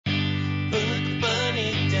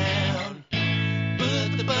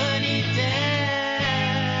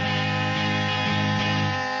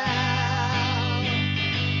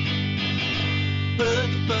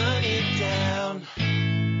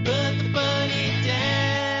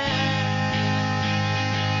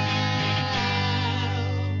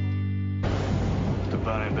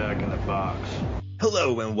box.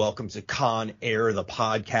 Hello and welcome to Con Air, the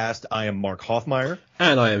podcast. I am Mark Hoffmeyer.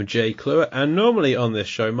 And I am Jay Cluett. And normally on this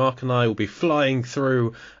show, Mark and I will be flying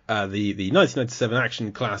through the 1997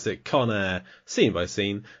 action classic Con Air, scene by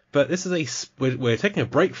scene. But this is we're taking a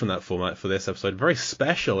break from that format for this episode, a very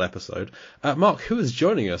special episode. Mark, who is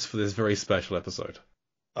joining us for this very special episode?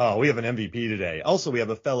 Oh, we have an MVP today. Also, we have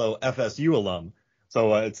a fellow FSU alum.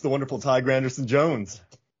 So it's the wonderful Ty Granderson Jones.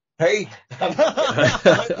 Hey,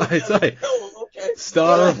 I say,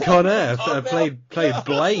 star of Con Air, played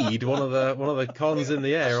Blade, one of the cons in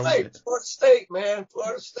the air. Florida State, man,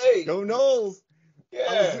 Florida State. Go Noles!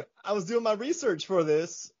 Yeah, I was doing my research for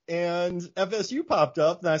this, and FSU popped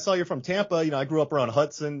up, and I saw you're from Tampa. You know, I grew up around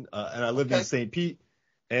Hudson, and I lived in St. Pete.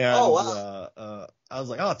 And I was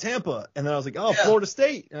like, oh, Tampa, and then I was like, oh, yeah. Florida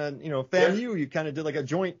State, and FAMU. You kind of did like a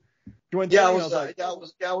joint. Yeah, I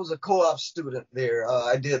was a co-op student there.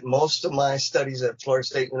 I did most of my studies at Florida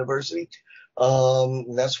State University.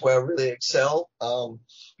 That's where I really excelled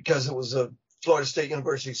because it was a Florida State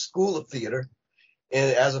University School of Theater,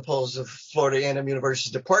 and as opposed to Florida A&M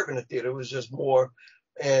University's Department of Theater. It was just more,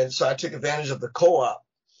 and so I took advantage of the co-op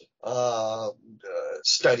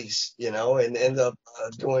studies, and ended up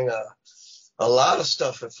doing a lot of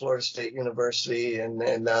stuff at Florida State University,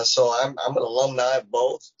 and so I'm an alumni of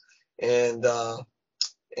both. And that's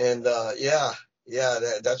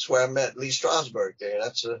where I met Lee Strasberg there.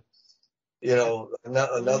 That's another.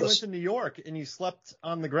 You went to New York and you slept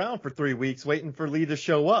on the ground for 3 weeks waiting for Lee to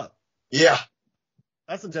show up. Yeah.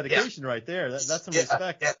 That's some dedication right there. That's some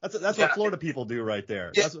respect. Yeah. That's what Florida people do right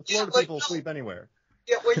there. Yeah. That's what Florida people sleep anywhere.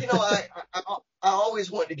 Yeah. Well, I always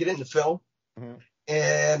wanted to get into film, mm-hmm.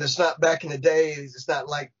 And it's not back in the day. It's not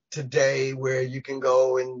like today where you can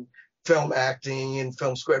go and film acting and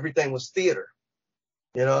film school. Everything was theater,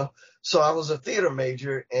 So I was a theater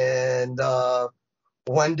major, and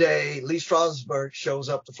one day Lee Strasberg shows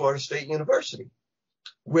up to Florida State University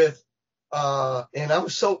with, and I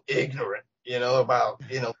was so ignorant, about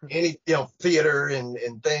any theater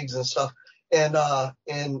and things and stuff, and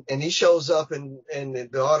he shows up in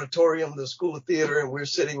the auditorium of the School of Theater, and we're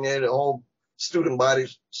sitting there, the whole student body,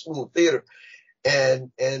 School of Theater.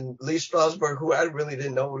 And Lee Strasberg, who I really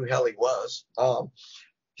didn't know who the hell he was,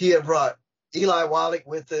 he had brought Eli Wallach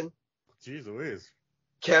with him. Jeez Louise.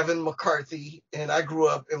 Kevin McCarthy. And I grew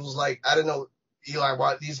up, it was like, I didn't know Eli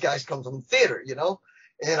Wallach. These guys come from theater,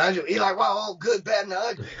 And I knew Eli Wallach, all good, bad, and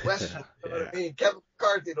ugly. Western. Yeah. I mean, Kevin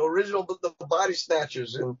McCarthy, the original the Body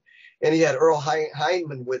Snatchers. And he had Earl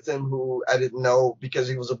Hindman with him, who I didn't know because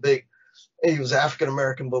he was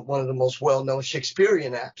African-American, but one of the most well-known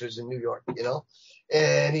Shakespearean actors in New York,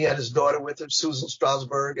 And he had his daughter with him, Susan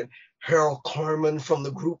Strasberg, and Harold Clurman from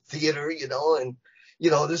the group theater, and,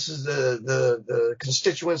 this is the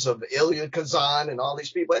constituents of Elia Kazan and all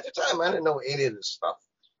these people. At the time, I didn't know any of this stuff.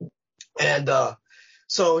 And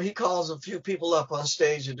so he calls a few people up on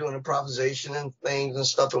stage and doing improvisation and things and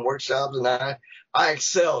stuff and workshops, and I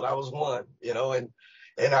excelled. I was one,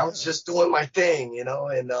 and I was just doing my thing,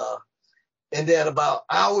 and then about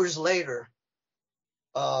hours later,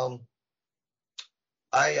 I'm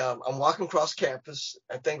walking across campus.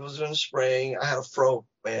 I think it was in the spring. I had a fro,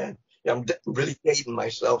 man. I'm really dating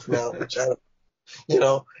myself now, which and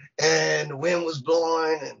the wind was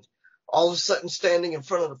blowing, and all of a sudden, standing in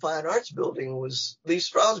front of the Fine Arts Building was Lee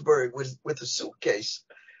Strasberg with a suitcase.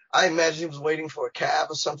 I imagine he was waiting for a cab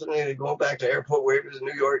or something, and going back to the airport where he was in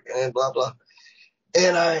New York, and blah blah.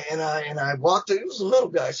 And I walked in. He was a little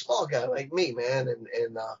guy, small guy like me, man, and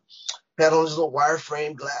had on his little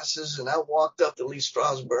wireframe glasses. And I walked up to Lee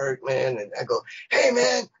Strasberg, man, and I go, "Hey,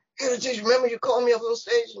 man, did you remember you called me up on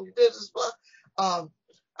stage and you did this blah?"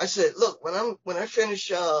 I said, "Look, when I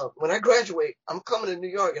graduate, I'm coming to New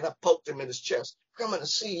York." And I poked him in his chest. "I'm coming to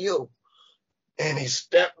see you." And he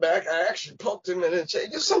stepped back. I actually poked him and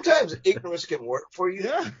said, sometimes ignorance can work for you.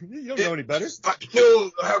 Yeah, you don't know any better. I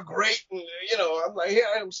knew how great, and, I'm like, here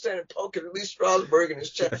I am standing poking at Lee Strasberg in his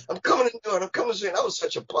chest. I'm coming to New York. I'm coming to see you. And I was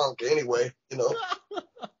such a punk anyway,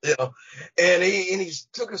 And he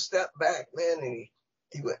took a step back, man, and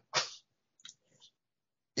he went,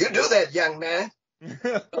 "You do that, young man."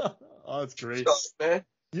 Oh, that's great. Man.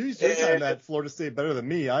 You used your time at Florida State better than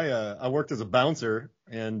me. I worked as a bouncer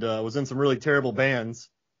and was in some really terrible bands.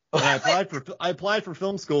 And I applied for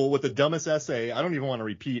film school with the dumbest essay. I don't even want to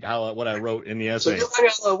repeat what I wrote in the essay.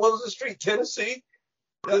 So what was the street? Tennessee?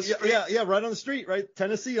 Yeah, right on the street, right?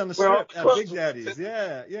 Tennessee on the strip at Big Daddy's.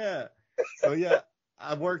 Yeah. So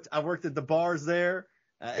I worked at the bars there.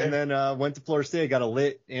 And then went to Florida State, got a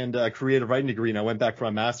lit and creative writing degree, and I went back for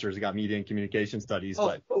my master's. I got media and communication studies.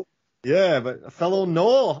 But a fellow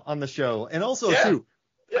Noel on the show, and also too,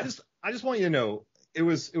 I just want you to know, it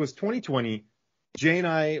was 2020. Jay and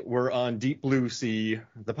I were on Deep Blue Sea,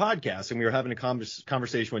 the podcast, and we were having a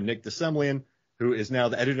conversation with Nick DeSemblian, who is now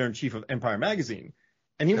the editor-in-chief of Empire Magazine.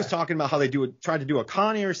 And he was talking about how they tried to do a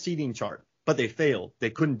Con Air seating chart, but they failed. They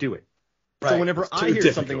couldn't do it. Right. So whenever I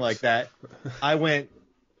hear something like that, I went,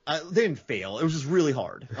 they didn't fail. It was just really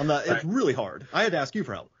hard. It's really hard. I had to ask you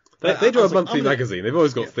for help. They do a monthly magazine. They've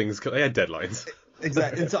always got things. They had deadlines.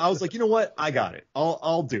 Exactly. And so I was like, you know what? I got it.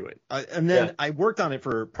 I'll do it. And then I worked on it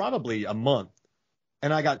for probably a month,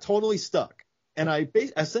 and I got totally stuck. And I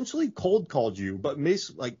essentially cold called you, but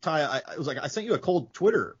like Ty, I was like, I sent you a cold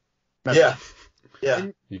Twitter message. Yeah.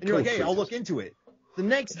 And you're like, hey, I'll look into it. The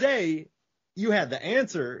next day, you had the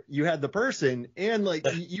answer, you had the person, and like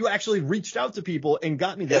you actually reached out to people and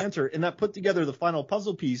got me the answer, and that put together the final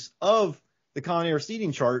puzzle piece of the Con Air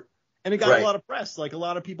seating chart, and it got a lot of press. Like a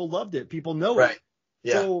lot of people loved it. People know it.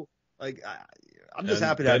 Yeah. So like I'm just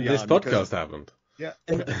happy to have you this on. Podcast happened. Yeah.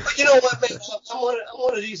 But you know what, man? I'm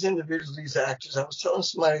one of these individuals, these actors. I was telling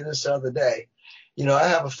somebody this the other day. You know, I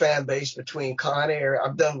have a fan base between Con Air.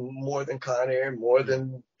 I've done more than Con Air, more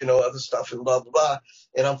than, other stuff and blah, blah, blah.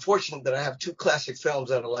 And I'm fortunate that I have two classic films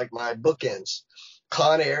that are like my bookends,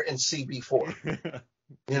 Con Air and CB4.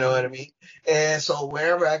 You know what I mean? And so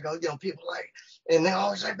wherever I go, people like, and they're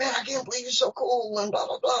always like, man, I can't believe you're so cool and blah,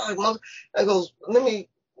 blah, blah. I go,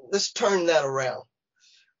 let's turn that around.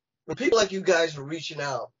 When people like you guys are reaching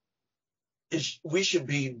out, we should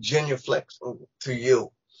be genuflecting to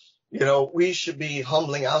you. We should be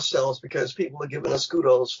humbling ourselves because people are giving us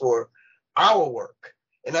kudos for our work.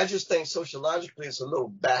 And I just think sociologically it's a little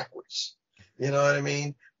backwards. You know what I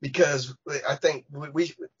mean? Because I think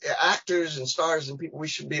we actors and stars and people, we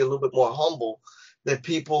should be a little bit more humble that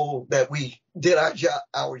people that we did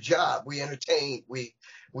our job. We entertained. We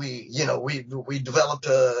developed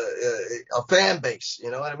a fan base.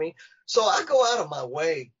 You know what I mean? So I go out of my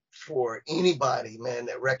way for anybody, man,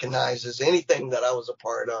 that recognizes anything that I was a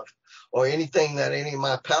part of or anything that any of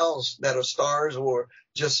my pals that are stars or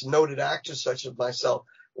just noted actors such as myself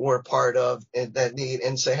were a part of and that need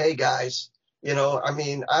and say, hey guys,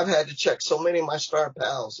 I've had to check so many of my star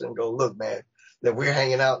pals and go, look, man, that we're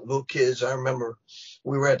hanging out, little kids. I remember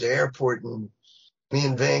we were at the airport and me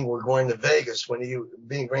and Ving were going to Vegas when he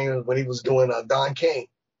was doing Don King.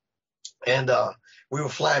 And we were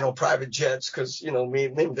flying on private jets because, me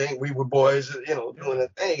and Ving, we were boys, doing a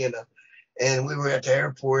thing. And we were at the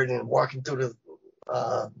airport and walking through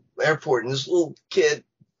the airport. And this little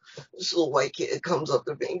white kid comes up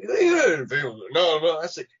to Ving. No. I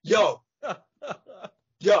said, yo,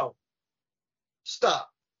 stop.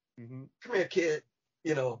 Mm-hmm. Come here, kid.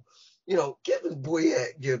 Give this boy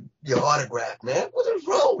your autograph, man. What is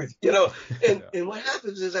wrong with you? And what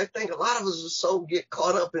happens is I think a lot of us get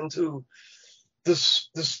caught up into this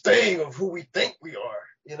thing of who we think we are,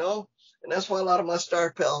 and that's why a lot of my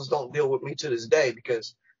star pals don't deal with me to this day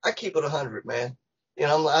because I keep it 100, man.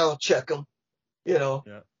 I'll check them,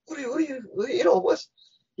 Yeah.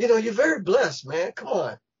 You're very blessed, man. Come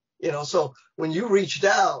on. So when you reached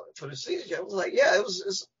out for the season, I was like,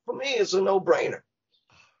 it's for me, it's a no-brainer.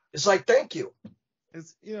 It's like, thank you.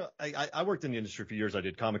 It's, I worked in the industry for years. I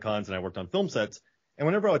did Comic-Cons and I worked on film sets. And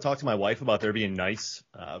whenever I would talk to my wife about there being nice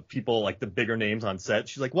people, like the bigger names on set,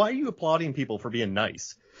 she's like, why are you applauding people for being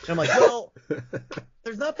nice? And I'm like, well,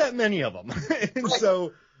 there's not that many of them. And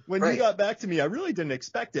so when you got back to me, I really didn't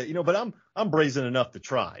expect it, but I'm brazen enough to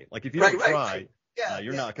try. Like if you don't try,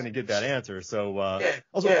 you're not going to get that answer. So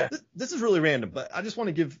this is really random, but I just want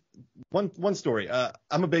to give one story.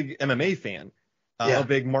 I'm a big MMA fan. I'm a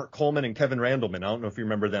big Mark Coleman and Kevin Randleman. I don't know if you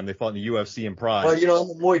remember them. They fought in the UFC in Pride. Well,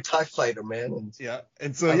 I'm a Muay Thai fighter, man.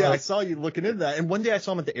 And so I saw you looking into that. And one day I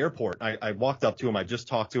saw him at the airport. I walked up to him. I just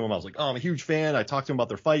talked to him. I was like, oh, I'm a huge fan. I talked to him about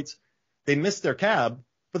their fights. They missed their cab,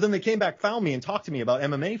 but then they came back, found me, and talked to me about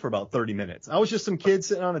MMA for about 30 minutes. I was just some kid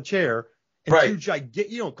sitting on a chair. And two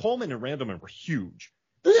gigantic, Coleman and Randleman were huge.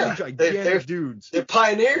 Yeah, gigantic dudes. They're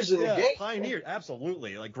pioneers in the game. Pioneers,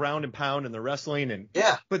 absolutely. Like ground and pound and the wrestling. And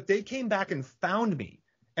but they came back and found me.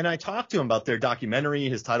 And I talked to him about their documentary,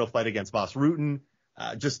 his title fight against Boss Rutan,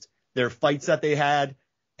 just their fights that they had.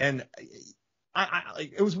 And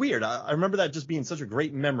it was weird. I remember that just being such a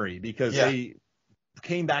great memory because they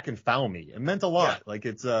came back and found me. It meant a lot. Yeah. Like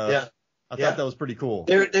it's I thought that was pretty cool.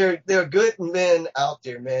 There are good men out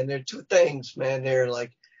there, man. There are two things, man. They're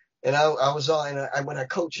like, and I was on, when I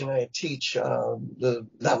coach and I teach,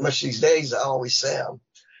 not much these days, I always say them.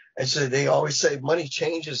 I said, they always say money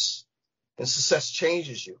changes and success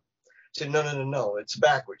changes you. I said, no, it's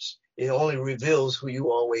backwards. It only reveals who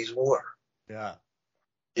you always were. Yeah.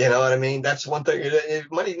 You know what I mean? That's one thing.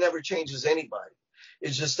 Money never changes anybody.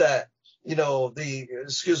 It's just that,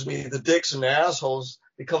 the dicks and the assholes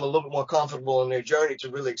become a little bit more comfortable in their journey to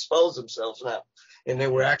really expose themselves now. And they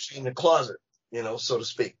were actually in the closet, so to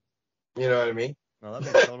speak. You know what I mean? Well,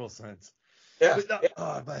 that makes total sense. Yeah.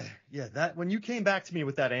 That when you came back to me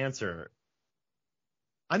with that answer,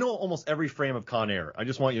 I know almost every frame of Con Air. I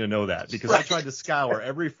just want you to know that because I tried to scour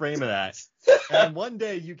every frame of that. And one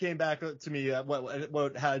day you came back to me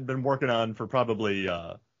what had been working on for probably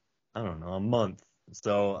I don't know, a month.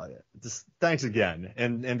 So just thanks again.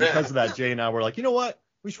 And because of that, Jay and I were like, you know what?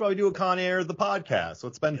 We should probably do a Con Air, the podcast.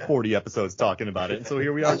 Let's spend 40 episodes talking about it. And so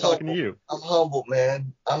here we are talking to you. I'm humble,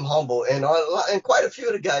 man. I'm humble. And quite a few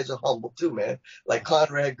of the guys are humble too, man. Like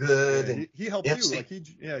Conrad Good. Yeah, and he helped MC,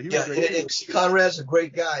 you. He was great. MC Conrad's a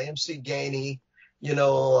great guy. MC Gainey,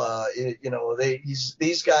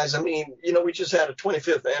 these guys, I mean, we just had a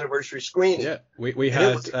 25th anniversary screening. Yeah, we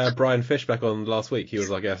had Brian Fish back on last week. He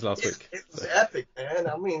was our guest last week. It was epic, man.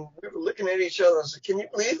 I mean, we were looking at each other and said, can you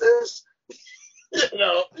believe this?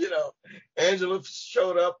 Angela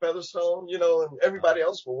showed up, Featherstone, and everybody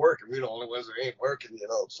else were working. We're the only ones that ain't working,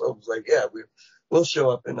 So it was like, yeah, we'll show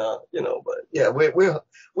up and, but yeah,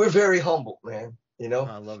 we're very humble, man.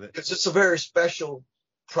 I love it. It's just a very special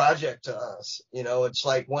project to us. It's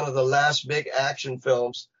like one of the last big action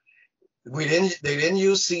films. They didn't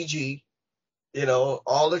use CG.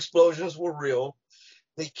 All the explosions were real.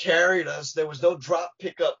 They carried us. There was no drop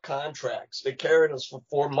pickup contracts. They carried us for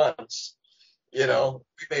 4 months. We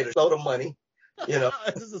made a load of money. I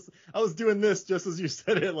was doing this just as you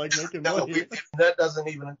said it, like making money. That doesn't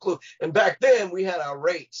even include. And back then we had our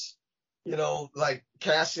rates. Like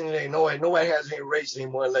casting today, nobody has any rates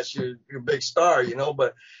anymore unless you're a big star.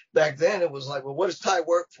 But back then it was like, well, what does Ty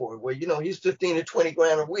work for? Well, he's 15 to 20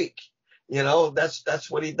 grand a week. That's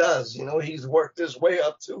what he does. He's worked his way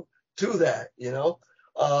up to that.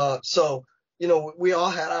 So we all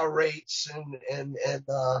had our rates and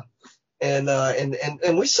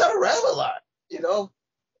we sat around a lot.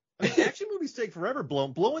 Action movies take forever.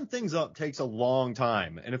 Blowing things up takes a long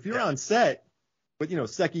time. And if you're on set with,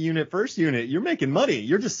 second unit, first unit, you're making money.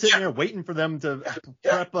 You're just sitting there waiting for them to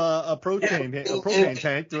prep a propane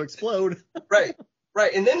tank to explode. Right.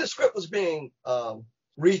 And then the script was being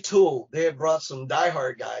retooled. They had brought some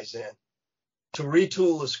diehard guys in to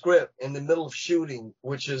retool the script in the middle of shooting,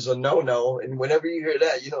 which is a no-no. And whenever you hear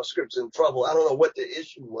that, script's in trouble. I don't know what the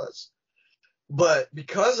issue was. But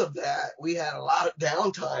because of that, we had a lot of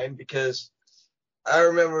downtime because I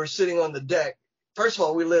remember sitting on the deck. First of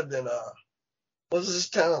all, we lived in, what was this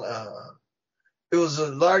town? It was the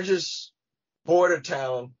largest border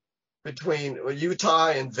town between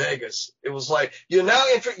Utah and Vegas. It was like, you're now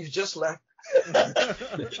entering, you just left.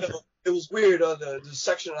 It was weird on the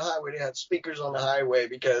section of the highway. They had speakers on the highway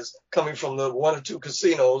because coming from the one or two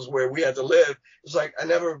casinos where we had to live, it was like, I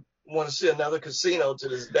never want to see another casino to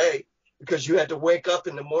this day. Because you had to wake up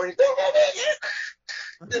in the morning,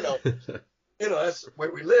 that's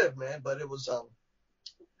where we live, man. But it was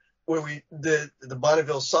where we did the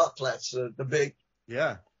Bonneville Salt Flats, the big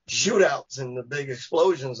shootouts and the big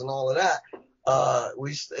explosions and all of that.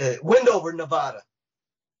 Wendover, Nevada.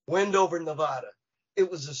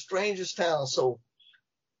 It was the strangest town. So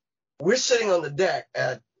we're sitting on the deck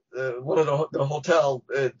at one of the hotel,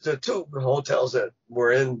 the two hotels that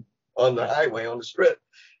were on the highway on the strip.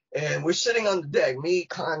 And we're sitting on the deck, me,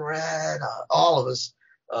 Conrad, all of us,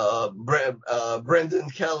 Brendan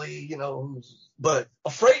Kelly, but a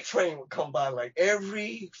freight train would come by like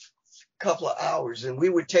every couple of hours and we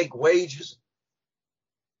would take wages.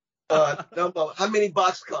 How many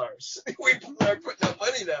boxcars? We start putting our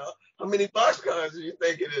money down. How many boxcars do you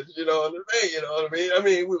think it is? You know what I mean? I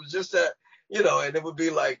mean, we was just that, and it would be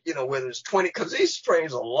like, whether it's 20, because these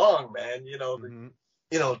trains are long, man,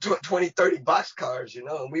 20, 30 boxcars,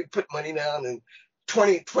 and we put money down and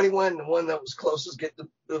 21, the one that was closest, get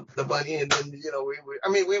the money. And then,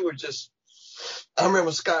 we were just, I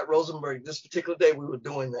remember Scott Rosenberg, this particular day we were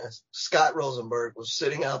doing this. Scott Rosenberg was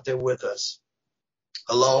sitting out there with us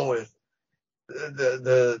along with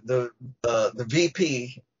the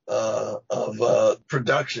VP of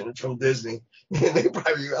production from Disney. And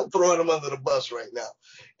I'm throwing them under the bus right now.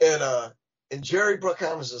 And Jerry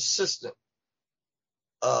Bruckheimer's assistant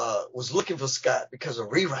was looking for Scott because of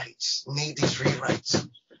rewrites. Need these rewrites,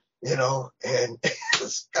 and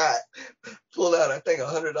Scott pulled out, I think,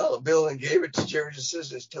 $100 bill and gave it to Jerry's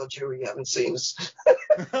assistant. Tell Jerry you haven't seen us.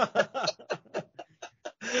 I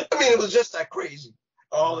mean, it was just that crazy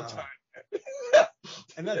all the time.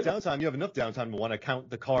 And that downtime, you have enough downtime to want to count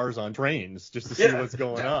the cars on trains just to see what's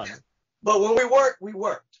going on. But when we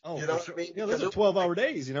worked. Oh, what I mean? Yeah, those are 12-hour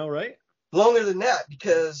days, right? Longer than that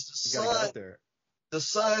because the sun. the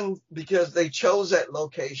Sun, because they chose that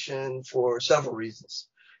location for several reasons.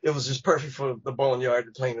 It was just perfect for the boneyard,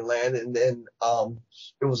 the plane to land, and then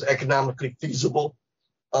it was economically feasible,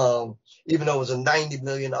 even though it was a $90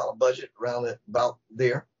 million budget around it, about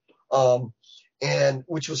there, and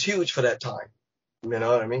which was huge for that time. You know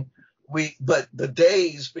what I mean? But the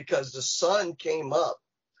days, because the sun came up,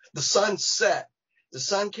 the sun set, the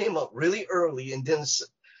sun came up really early, and then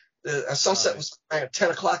the sunset was at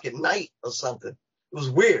 10 o'clock at night or something. It was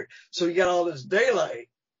weird. So you got all this daylight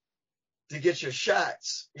to get your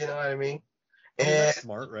shots. You know what I mean? And that's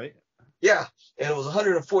smart, right? Yeah. And it was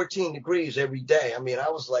 114 degrees every day. I mean, I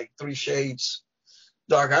was like 3 shades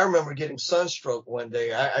dark. I remember getting sunstroke one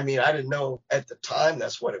day. I mean, I didn't know at the time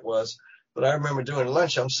that's what it was. But I remember during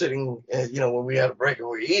lunch, I'm sitting, when we had a break and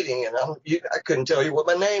we were eating, and I couldn't tell you what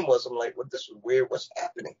my name was. I'm like, well, this was weird. What's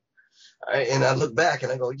happening? And I look back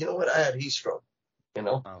and I go, you know what? I had heat stroke.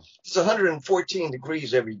 Wow. It's 114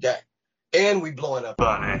 degrees every day, and we blowing up.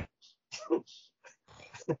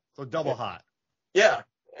 So double hot. Yeah.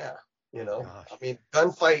 Gosh. I mean,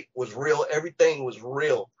 gunfight was real. Everything was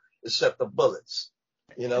real except the bullets,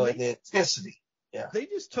 and the intensity. Yeah. They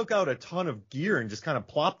just took out a ton of gear and just kind of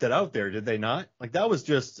plopped it out there, did they not? Like that was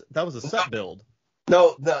a set build.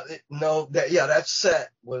 No. That set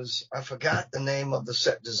was, I forgot the name of the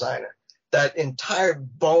set designer. That entire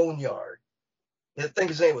boneyard. I think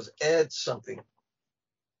his name was Ed something.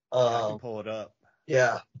 I can pull it up.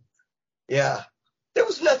 Yeah. There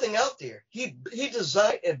was nothing out there. He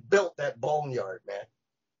designed and built that boneyard, man.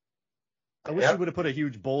 I wish he would have put a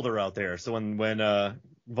huge boulder out there. So when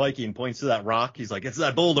Viking points to that rock, he's like, "It's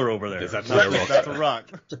that boulder over there." That's a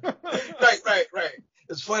rock. Right.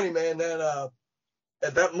 It's funny, man. That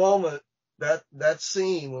at that moment, that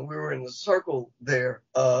scene when we were in the circle there.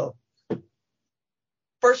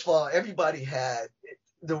 First of all, everybody had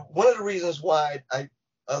one of the reasons why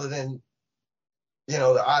other than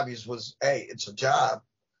the obvious was, hey, it's a job.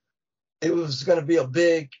 It was going to be a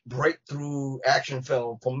big breakthrough action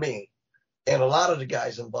film for me and a lot of the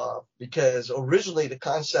guys involved, because originally the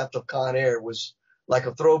concept of Con Air was like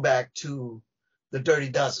a throwback to the Dirty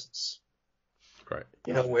Dozens. Right.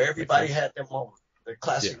 Where everybody had their moment. The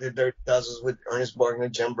classic, The Dirty Dozens with Ernest Borgnine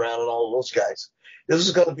and Jim Brown and all those guys. This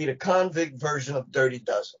is going to be the convict version of Dirty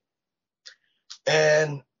Dozen.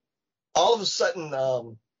 And all of a sudden,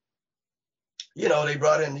 they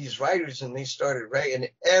brought in these writers and they started writing, and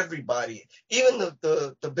everybody, even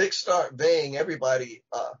the big star Bang, everybody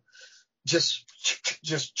just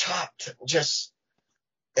chopped,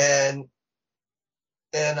 and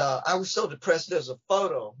I was so depressed. There's a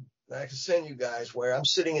photo that I can send you guys where I'm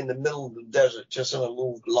sitting in the middle of the desert, just in a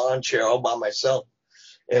little lawn chair all by myself.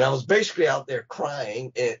 And I was basically out there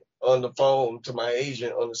crying on the phone to my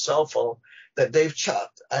agent on the cell phone that they've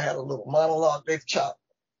chopped. I had a little monologue. They've chopped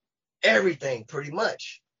everything pretty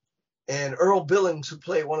much. And Earl Billings, who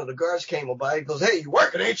played one of the guards, came by. He goes, "Hey, you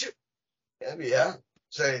working, ain't you?" And yeah.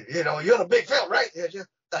 Say, you're in a big film, right? Yeah.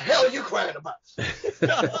 The hell are you crying about? You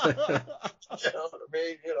know what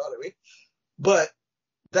I mean? But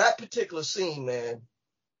that particular scene, man,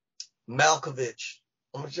 Malkovich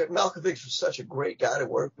was such a great guy to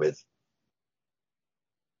work with.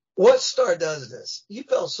 What star does this? He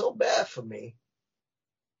felt so bad for me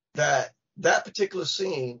that particular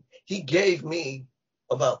scene, he gave me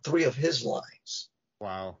about 3 of his lines.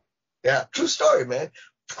 Wow. Yeah, true story, man.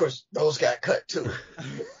 Of course, those got cut too,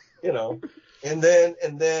 And then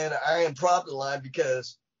I improv the line,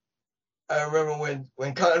 because I remember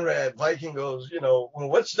when Conrad Viking goes, well,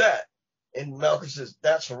 what's that? And Malcolm says,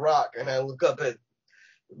 "That's a rock." And I look up at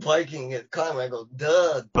Viking at Conrad and go,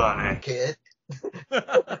 "Duh, bunny kid."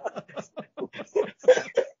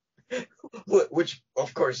 Which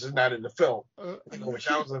of course is not in the film, which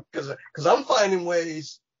I was, because I'm finding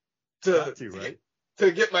ways to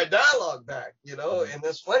get my dialogue back, And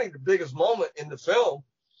that's funny. The biggest moment in the film,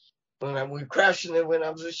 when we crashed in, when I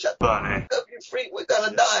was just, "Shut the fuck up, you freak, we're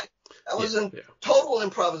gonna die." That was total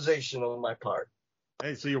improvisation on my part.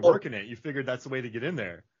 Hey, so you're working it. You figured that's the way to get in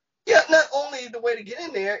there. Yeah, not only the way to get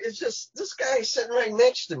in there, it's just this guy sitting right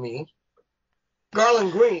next to me,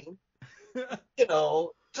 Garland Green,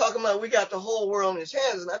 talking about we got the whole world in his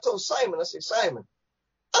hands. And I told Simon, I said, "Simon,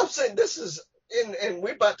 I'm saying this is, and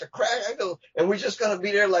we're about to crash." I go, "And we're just going to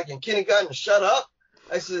be there like in kindergarten, shut up."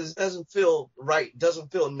 I said, "It doesn't feel right.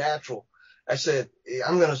 Doesn't feel natural." I said,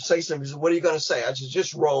 "I'm going to say something." He said, "What are you going to say?" I said,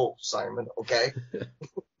 "Just roll, Simon, okay?"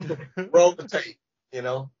 Roll the tape,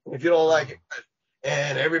 if you don't like it.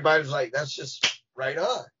 And everybody's like, "That's just right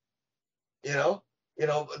on." The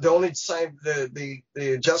only sign, the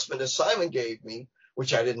adjustment that Simon gave me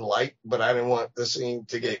which I didn't like, but I didn't want the scene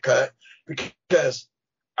to get cut because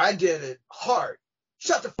I did it hard.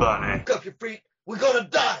 Shut the fuck up, you freak. We're going to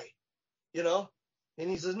die, you know? And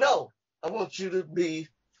he says, no, I want you to be,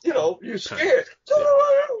 you know, you're scared. So we're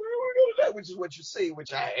going to die, which is what you see,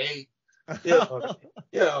 which I hate. You know what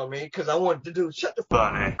I mean? Because I wanted to do, shut the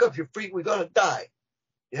fuck up, you freak. We're going to die.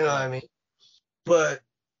 You know what I mean?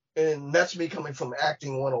 And that's me coming from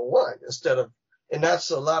acting 101 instead of, and that's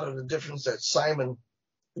a lot of the difference that Simon,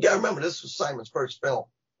 you got to remember, this was Simon's first film.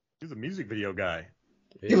 He was a music video guy.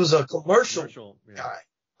 He was a commercial guy.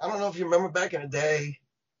 I don't know if you remember back in the day,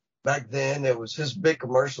 back then, there was his big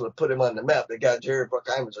commercial that put him on the map that got Jerry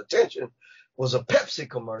Bruckheimer's attention was a Pepsi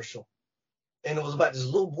commercial. And it was about this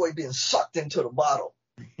little boy being sucked into the bottle,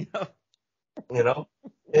 you know,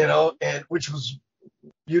 and which was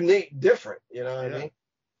unique, different, you know what I mean?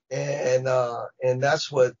 And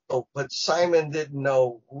that's what, but Simon didn't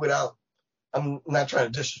know without, I'm not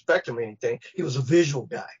trying to disrespect him or anything. He was a visual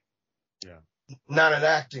guy. Yeah. Not an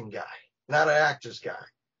acting guy, not an actor's guy.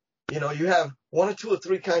 You know, you have one or two or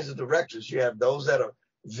three kinds of directors. You have those that are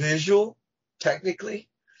visual, technically.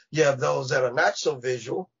 You have those that are not so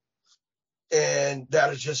visual and that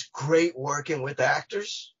are just great working with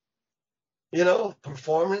actors, you know,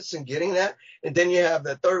 performance and getting that. And then you have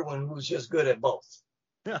that third one who's just good at both.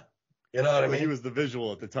 Yeah. You know what I mean? He was the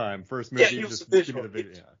visual at the time. First movie. Yeah, he was the visual.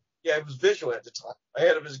 Yeah, he was visual at the time,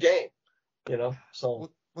 ahead of his game, you know.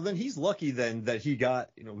 So. Well, then he's lucky then that he got,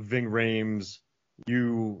 you know, Ving Rhames,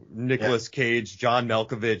 Nicolas Cage, John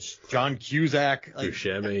Malkovich, John Cusack,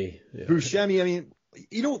 Buscemi. Buscemi. I mean,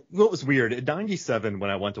 you know what was weird? In '97, when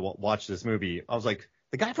I went to watch this movie, I was like,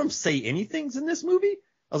 the guy from Say Anything's in this movie?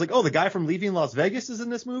 I was like, oh, the guy from Leaving Las Vegas is in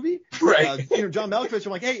this movie? Right. You know, John Malkovich,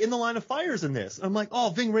 I'm like, hey, In the Line of Fire's in this. I'm like,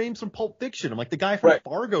 oh, Ving Rhames from Pulp Fiction. I'm like, the guy from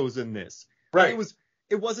Fargo's in this. Right.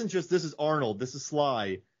 It wasn't just, this is Arnold, this is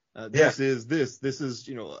Sly, this is,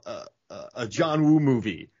 you know, a John Woo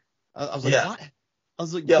movie. I was like, what? I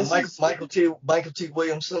was like, Michael T.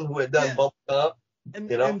 Williamson, who had done Bubba Gump. And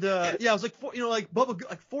I was like, you know, like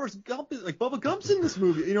Forrest Gump, like Bubba Gump's in this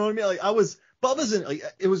movie. You know what I mean? Like Bubba's in. Like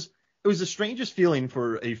it was the strangest feeling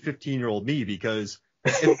for a 15-year-old me because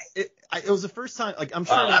it was the first time. Like I'm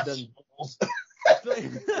sure I've done. I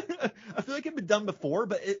feel like it'd been done before,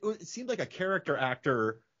 but it seemed like a character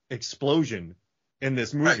actor explosion in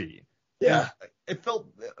this movie. Yeah. And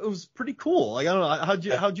it was pretty cool. Like, I don't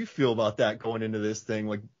know, how'd you feel about that going into this thing?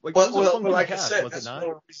 Like like I said, that's one of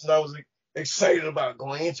the reasons I was excited about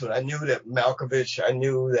going into it. I knew that Malkovich, I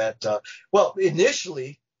knew that,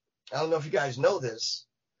 initially, I don't know if you guys know this,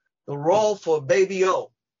 the role for Baby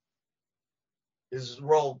O is the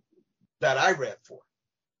role that I read for.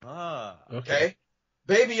 Okay.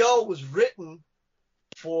 Baby O was written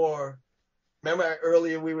for, remember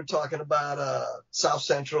earlier we were talking about South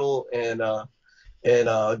Central and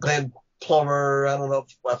Glenn Plummer. I don't know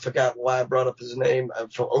I forgot why I brought up his name.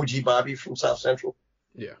 From OG Bobby from South Central.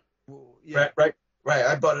 Yeah. Right.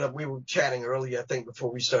 I brought it up. We were chatting earlier, I think,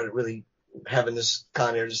 before we started really having this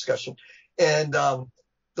Con Air discussion. And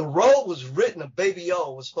the role was written of Baby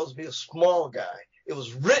O was supposed to be a small guy. It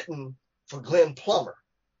was written for Glenn Plummer.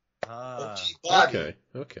 OG Bobby,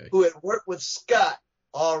 okay. Who had worked with Scott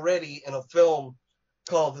already in a film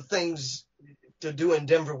called The Things to Do in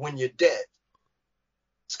Denver When You're Dead.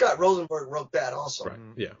 Scott Rosenberg wrote that also. Right.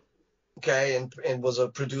 Yeah. Okay, and was a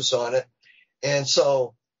producer on it. And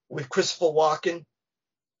so with Christopher Walken,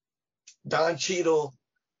 Don Cheadle,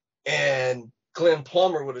 and Glenn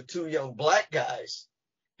Plummer were the two young black guys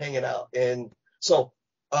hanging out. And so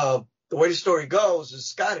the way the story goes is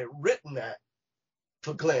Scott had written that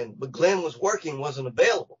for Glenn, but Glenn wasn't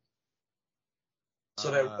available.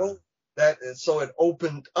 So so it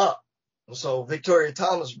opened up. So Victoria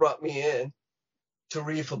Thomas brought me in to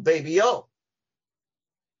read for Baby O.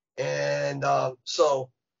 And so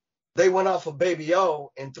they went off of Baby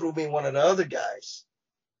O and threw me one of the other guys.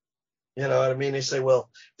 You know what I mean? They say, well,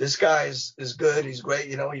 this guy is good. He's great.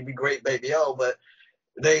 You know, he'd be great Baby O. But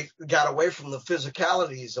they got away from the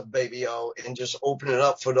physicalities of Baby O and just opened it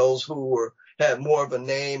up for those who had more of a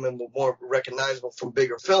name and were more recognizable from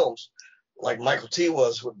bigger films, like Michael T.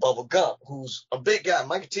 was with Bubba Gump, who's a big guy.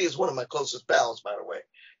 Michael T. is one of my closest pals, by the way,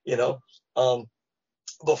 you know,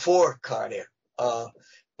 before Con Air.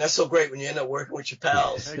 That's so great when you end up working with your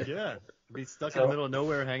pals. Heck yeah. Be stuck in the middle of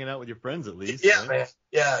nowhere hanging out with your friends at least. Yeah, man.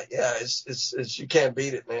 Yeah. It's you can't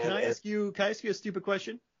beat it, man. Can I ask you a stupid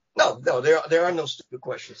question? No, there are no stupid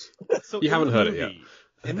questions. So you haven't heard it yet.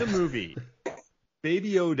 In the movie,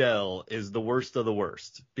 Baby Odell is the worst of the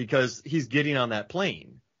worst because he's getting on that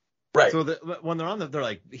plane. Right. So when they're on they're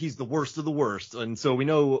like, he's the worst of the worst. And so we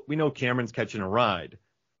know Cameron's catching a ride.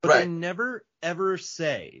 But Right. they never, ever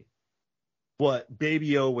say what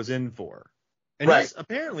Baby O was in for. And right. he's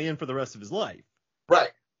apparently in for the rest of his life. Right.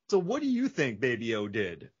 So what do you think Baby O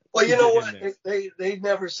did? Well, you know what? They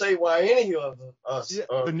never say why any of us. Yeah,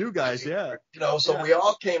 the new guys, yeah. You know, so we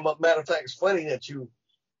all came up. Matter of fact, it's funny that you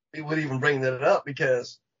would even bring that up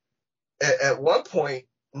because at one point,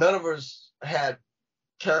 none of us had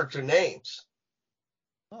character names.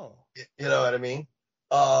 Oh. You know what I mean?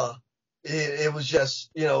 It was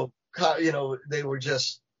just, they were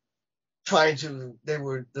just trying to,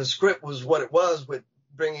 the script was what it was with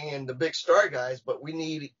bringing in the big star guys, but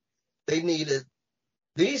they needed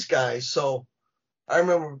these guys. So I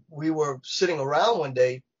remember we were sitting around one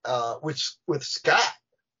day, with Scott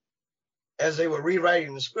as they were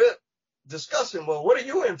rewriting the script, discussing, well, what are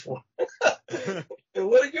you in for? And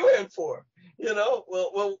what are you in for? You know,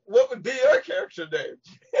 well, what would be your character name?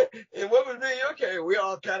 And what would be your character? We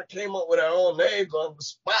all kind of came up with our own names on the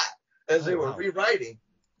spot as they were rewriting.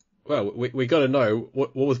 Well, we got to know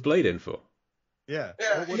what was Blade in for? Yeah.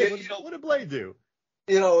 What did Blade do?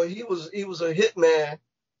 You know, he was a hitman,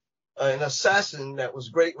 an assassin that was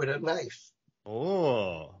great with a knife.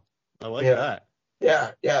 Oh, I like that.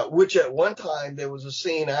 Yeah. Which at one time there was a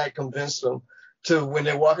scene I had convinced them to when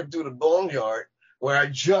they're walking through the boneyard where I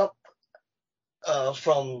jumped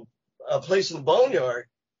from a place in the boneyard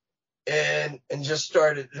and just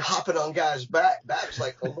started hopping on guys' backs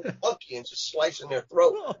like a little monkey and just slicing their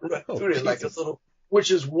throat through it like a little,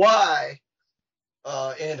 which is why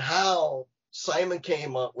and how Simon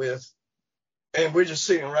came up with, and we're just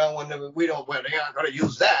sitting around when they're not going to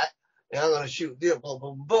use that. They're not going to shoot this, boom,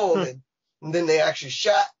 boom, boom. And then they actually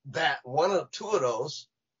shot one or two of those.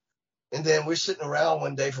 And then we're sitting around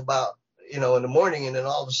one day for about, in the morning, and then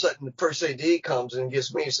all of a sudden the first AD comes and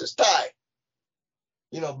gets me and says, Ty,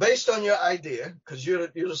 based on your idea, because you're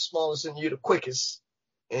the smallest and you're the quickest,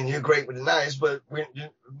 and you're great with the knives, but with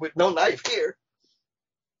no knife here,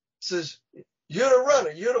 says, you're the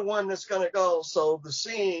runner. You're the one that's going to go. So the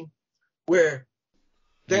scene where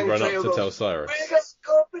Danny run Trejo up to goes, tell Cyrus. "We got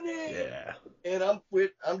company." Yeah. And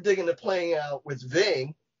I'm digging the playing out with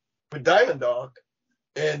Ving, with Diamond Dog,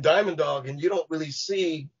 and you don't really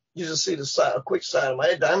see, you just see a quick side of my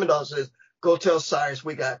head. Diamond Dog says, "Go tell Cyrus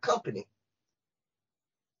we got company."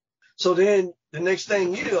 So then the next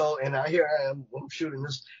thing you know, and here I am, I'm shooting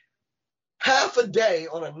this half a day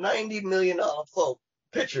on a $90 million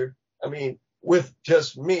picture. I mean, with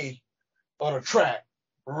just me on a track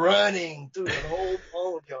running through the whole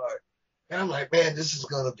boneyard. And I'm like, man, this is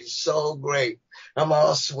gonna be so great. I'm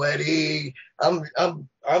all sweaty. I'm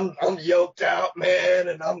yoked out, man,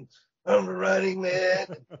 and I'm running,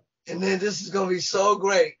 man. And then this is gonna be so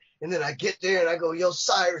great. And then I get there and I go, yo,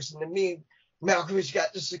 Cyrus, and then me and Malkovich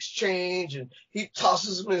got this exchange, and he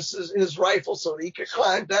tosses him his rifle so that he can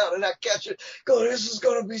climb down and I catch it. Go, this is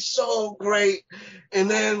gonna be so great. And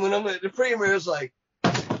then when I'm at the premiere, it's like,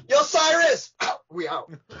 yo, Cyrus, out, we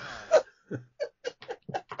out.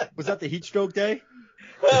 Was that the heat stroke day?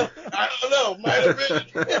 I don't know. Might have been.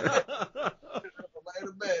 Might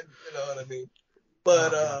have been. You know what I mean?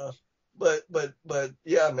 But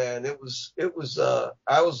yeah, man, it was.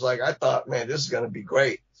 I was like, I thought, man, this is gonna be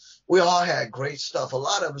great. We all had great stuff. A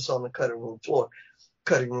lot of us on the cutting room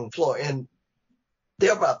floor, and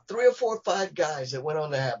there are about 3 or 4 or 5 guys that went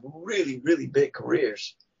on to have really, really big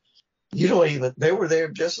careers. They were there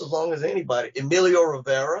just as long as anybody. Emilio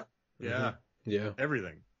Rivera. Yeah. Yeah.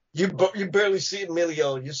 Everything. You barely see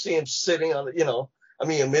Emilio. You see him sitting on,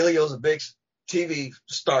 Emilio's a big TV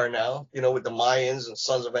star now, with the Mayans and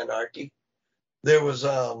Sons of Anarchy. There was,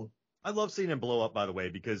 I love seeing him blow up, by the way,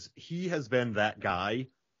 because he has been that guy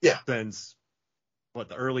since,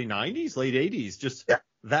 the early 90s, late 80s. Just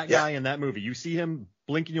that guy in that movie. You see him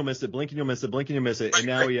blinking, you'll miss it, blinking, you'll miss it, blinking, you'll miss it, and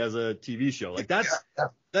now he has a TV show. Like, that.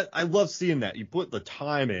 I love seeing that. You put the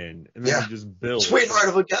time in, and then you just build. Sweetheart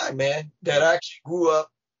of a guy, man, that actually grew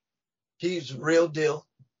up. He's a real deal,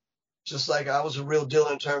 just like I was a real deal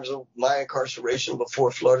in terms of my incarceration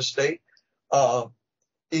before Florida State.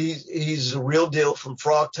 He's a real deal from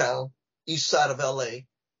Frogtown, east side of L.A.,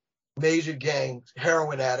 major gang,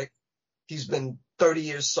 heroin addict. He's been 30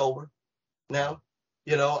 years sober now,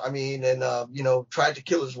 and tried to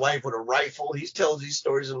kill his wife with a rifle. He tells these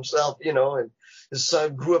stories himself, and his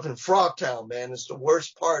son grew up in Frogtown, man. It's the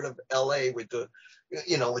worst part of L.A. with the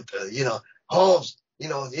homes.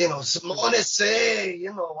 Simone say,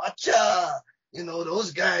 watcha,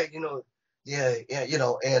 those guys, and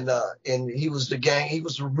he was the gang, he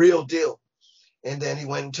was the real deal. And then he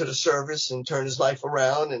went into the service and turned his life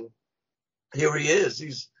around, and here he is.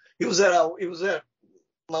 He's he was at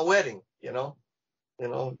my wedding, and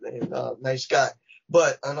nice guy.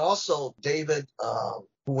 And also David,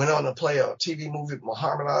 who went on to play a TV movie with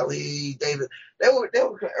Muhammad Ali. David, they were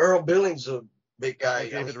Earl Billings, a big guy.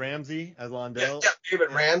 David Ramsey as Londell. Yeah,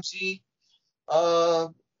 David Ramsey.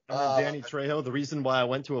 Danny Trejo. The reason why I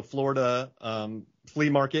went to a Florida flea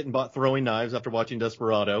market and bought throwing knives after watching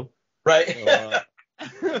Desperado. Right. So,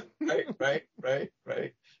 right.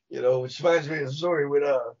 Which reminds me of a story with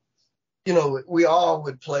we all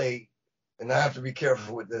would play, and I have to be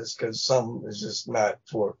careful with this because some is just not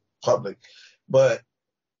for public. But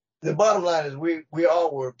the bottom line is we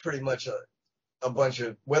all were pretty much a bunch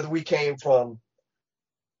of, whether we came from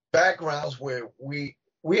backgrounds where we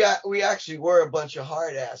actually were a bunch of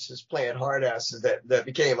hard asses playing hard asses that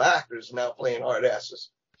became actors now playing hard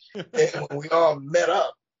asses. And when we all met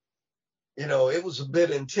up, it was a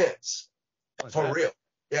bit intense. For real.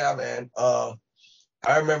 Yeah, man.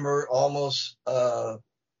 I remember almost, matter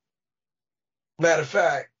of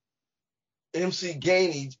fact, MC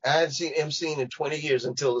Gainey, I hadn't seen MC in 20 years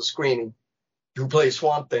until the screening, who played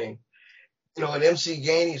Swamp Thing. And MC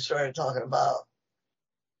Gainey started talking about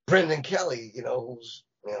Brendan Kelly, who's,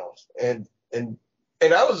 and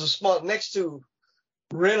I was a small, next to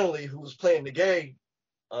Renly, who was playing the gay,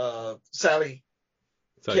 Sally.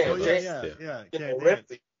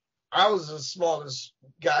 Renly. I was the smallest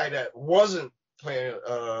guy that wasn't playing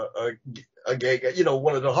a gay guy,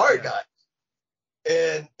 one of the hard guys.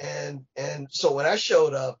 And so when I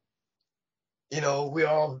showed up, it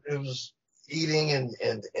was eating and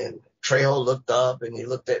Trejo looked up and he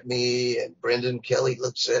looked at me and Brendan Kelly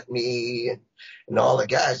looks at me and all the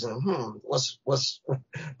guys and what's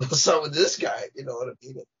up with this guy? You know what I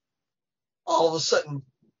mean? All of a sudden,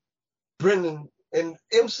 Brendan and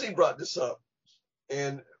MC brought this up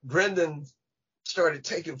and Brendan started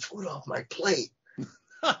taking food off my plate.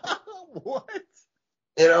 What?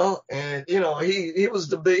 He was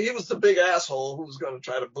the big asshole who was going to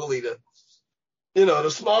try to bully the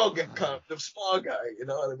small guy, you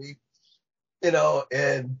know what I mean? And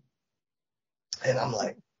I'm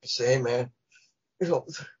like, say, hey, man,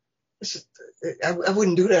 I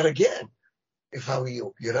wouldn't do that again if I were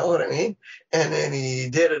you, you know what I mean? And then he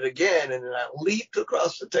did it again, and then I leaped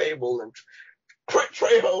across the table, and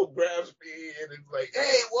Trejo grabs me, and it's like,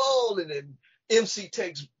 hey, whoa, and then MC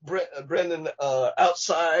takes Brendan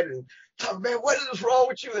outside and talk, man, what is wrong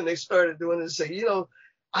with you? And they started doing this, say,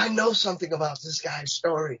 I know something about this guy's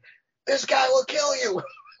story. This guy will kill you.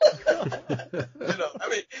 And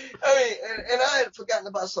I had forgotten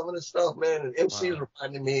about some of this stuff, man. And MC was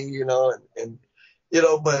reminding me,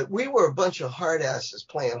 but we were a bunch of hard asses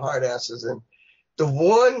playing hard asses. And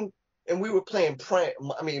we were playing prank.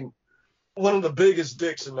 I mean, one of the biggest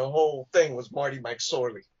dicks in the whole thing was Marty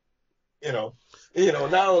McSorley. Not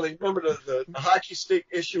only remember the hockey stick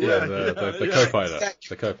issue. Yeah, the co-pilot.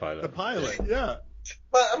 The co-pilot. The pilot, yeah.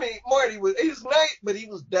 But I mean, Marty he was nice, but he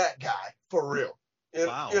was that guy for real.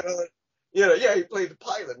 Wow. He played the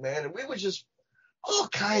pilot, man, and we were just all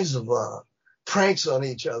kinds of pranks on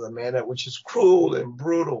each other, man, that was just cruel and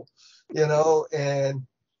brutal, And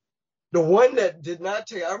the one that did not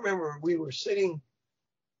take, I remember we were sitting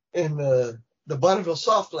in the Bonneville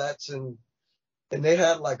Soft Flats, and they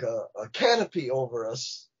had like a canopy over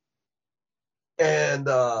us, and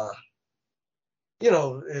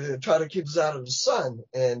try to keep us out of the sun.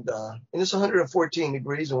 And it's 114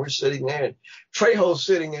 degrees, and we're sitting there, and Trejo's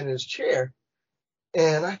sitting in his chair.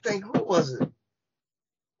 And I think, who was it?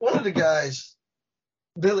 One of the guys,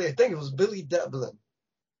 Billy, I think it was Billy Devlin,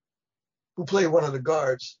 who played one of the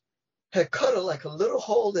guards, had cut a little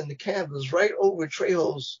hole in the canvas right over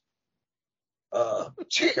Trejo's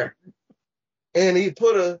chair. And he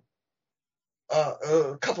put a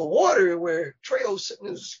cup of water where Trejo's sitting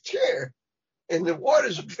in his chair. And the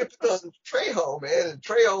water's dripping on Trejo, man. And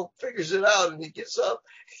Trejo figures it out, and he gets up,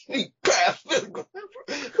 and he grabs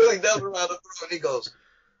Billy Devlin around the throat, and he goes,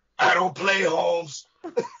 I don't play, Holmes.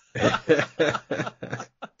 And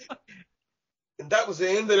that was the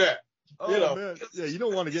end of that. Man. Yeah, you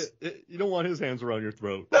don't want his hands around your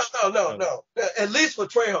throat. No. At least for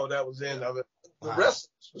Trejo, that was the end of it. The rest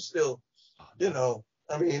was still,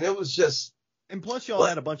 I mean, it was just. And plus, y'all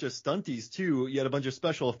had a bunch of stunties too. You had a bunch of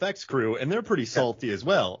special effects crew, and they're pretty salty as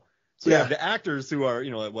well. So you have the actors who are,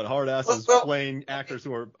 hard asses playing actors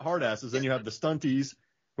who are hard asses. Then you have the stunties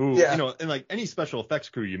who, and like any special effects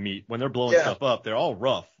crew you meet, when they're blowing stuff up, they're all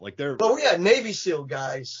rough. Like they're. Well, we had Navy SEAL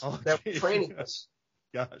guys that were training us.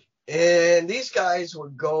 Gosh. And these guys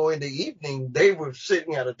would go in the evening. They were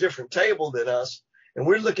sitting at a different table than us, and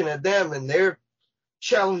we're looking at them, and they're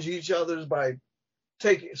challenging each other by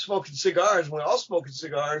smoking cigars. We're all smoking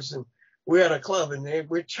cigars, and we're at a club, and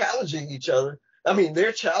we're challenging each other. I mean,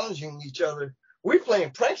 they're challenging each other. We're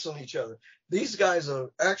playing pranks on each other. These guys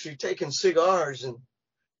are actually taking cigars and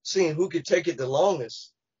seeing who could take it the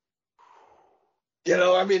longest. You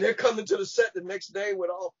know, I mean, they're coming to the set the next day with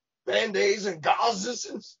all Band-Aids and gauzes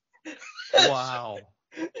and wow.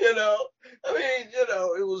 You know, I mean, you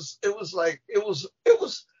know, it was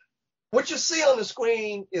what you see on the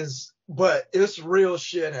screen but it's real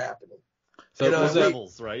shit happening. So there's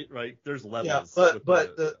levels, right? Right. There's levels. Yeah,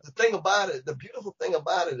 but the thing about it, the beautiful thing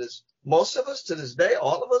about it is most of us to this day,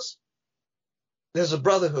 all of us, there's a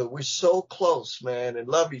brotherhood. We're so close, man, and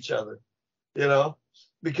love each other, you know,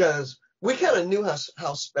 because we kind of knew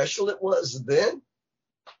how special it was then,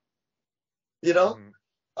 you know. Mm-hmm.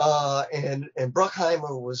 And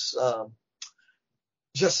Bruckheimer was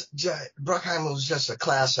Bruckheimer was just a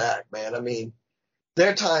class act, man. I mean,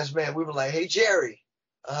 there are times, man, we were like, hey, Jerry,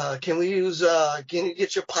 can you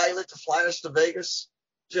get your pilot to fly us to Vegas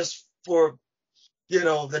just for, you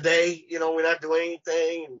know, the day? You know, we're not doing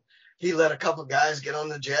anything. And he let a couple of guys get on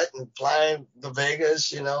the jet and fly to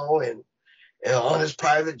Vegas, you know, and on his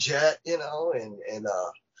private jet, you know, and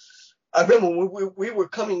I remember when we were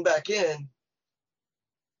coming back in.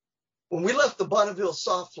 When we left the Bonneville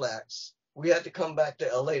Soft Flats, we had to come back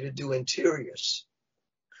to LA to do interiors,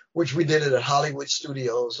 which we did it at Hollywood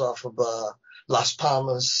Studios off of Las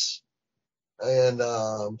Palmas and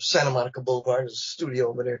Santa Monica Boulevard. There's a studio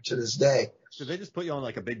over there to this day. Did they just put you on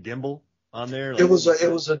like a big gimbal on there? It was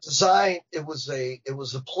a design. It was a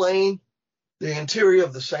plane, the interior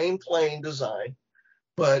of the same plane design,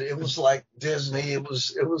 but it was like Disney. It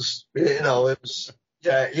was you know, it was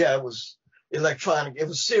electronic. It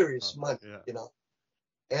was serious money, you know.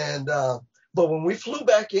 And but when we flew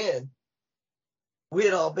back in, we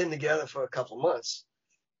had all been together for a couple months,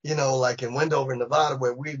 you know, like in Wendover, Nevada,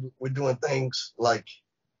 where we were doing things like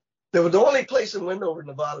they were the only place in Wendover,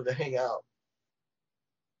 Nevada to hang out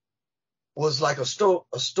was like a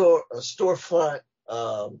storefront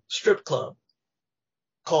strip club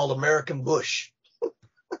called American Bush.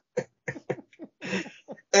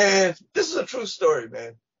 And this is a true story,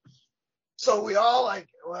 man. So we all like,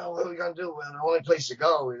 well, what are we going to do? Well, the only place to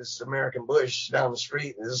go is American Bush down the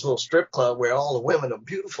street. And this little strip club where all the women are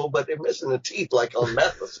beautiful, but they're missing the teeth like on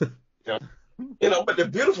meth. You know, but they're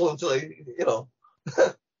beautiful until they, you know.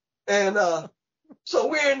 And so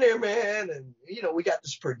we're in there, man. And, you know, we got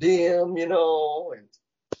this per diem, you know. And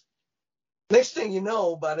next thing you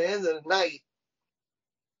know, by the end of the night,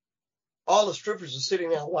 all the strippers are sitting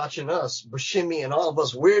there watching us, Buscemi and all of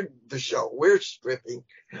us. We're the show. We're stripping.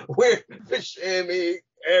 We're Buscemi.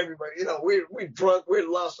 Everybody, you know, we're drunk. We're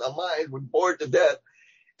lost our minds. We're bored to death,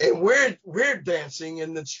 and we're dancing,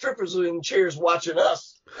 and the strippers are in chairs watching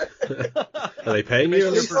us. Are they paying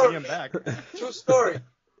you? True story.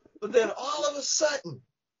 But then all of a sudden,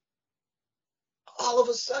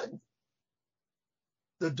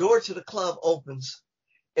 the door to the club opens,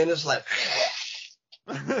 and it's like.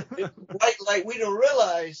 like we didn't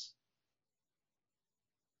realize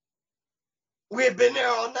we had been there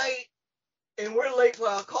all night and we're late for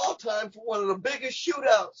our call time for one of the biggest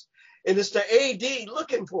shootouts. And it's the AD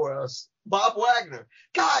looking for us, Bob Wagner.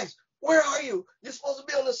 Guys, where are you? You're supposed to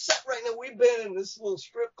be on the set right now. We've been in this little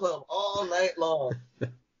strip club all night long.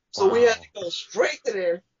 So we had to go straight to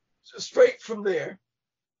there, straight from there,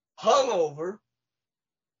 hungover,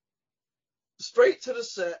 straight to the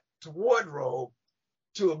set, to wardrobe,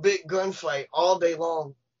 to a big gunfight all day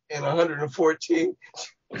long in 114.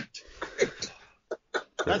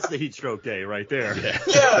 That's the heat stroke day right there. Yeah.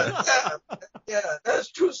 That's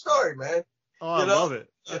a true story, man. Oh, I love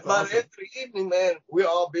it. That's by the end of the evening, man, we're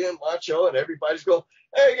all being macho and everybody's going,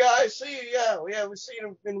 hey guys, see you. Yeah, we see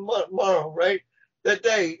you tomorrow, right? That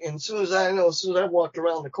day, and as soon as I walked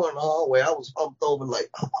around the corner of the hallway, I was humped over like,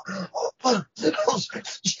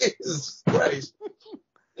 Jesus Christ.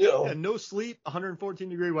 You know, yeah, no sleep, 114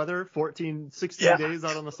 degree weather, 16 days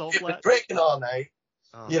out on the salt flat. Drinking all night,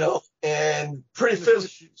 you know, and pretty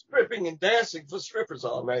stripping and dancing for strippers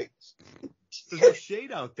all night. There's no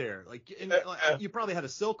shade out there. Like, you probably had a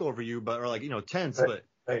silk over you, or like, you know, tents, but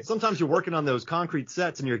sometimes you're working on those concrete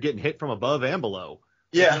sets and you're getting hit from above and below.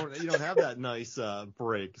 Yeah. You don't have that nice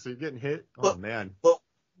break, so you're getting hit. Oh, man.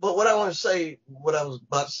 But what I want to say, what I was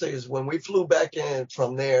about to say is when we flew back in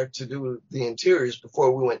from there to do the interiors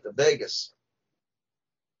before we went to Vegas,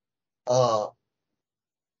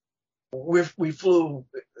 we flew,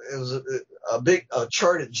 it was a big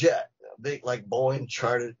chartered jet, a big like Boeing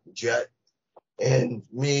chartered jet. And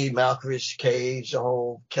me, Malkovich, Cage, the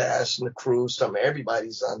whole cast and the crew,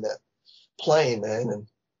 everybody's on that plane, man. And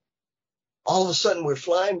all of a sudden we're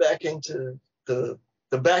flying back into the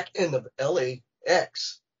back end of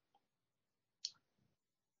LAX.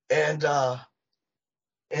 And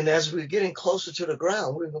as we were getting closer to the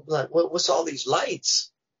ground, we were like, what's all these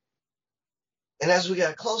lights? And as we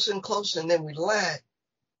got closer and closer, and then we land,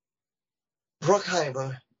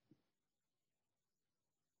 Bruckheimer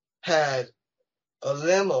had a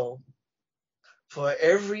limo for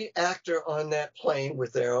every actor on that plane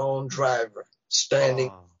with their own driver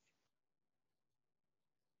standing.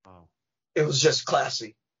 Oh. It was just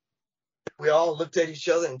classy. We all looked at each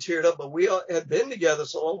other and teared up, but we all had been together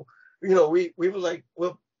so long. You know, we were like,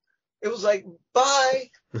 well, it was like, bye.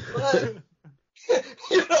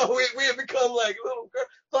 You know, we had become like little girl,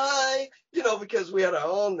 bye. You know, because we had our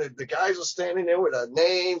own, the guys were standing there with our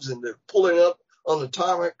names and they're pulling up on the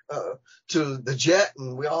tarmac to the jet,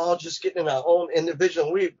 and we all just getting in our own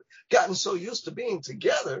individual. We've gotten so used to being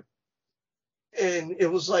together. And it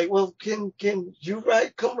was like, well, can you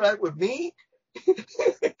come ride with me?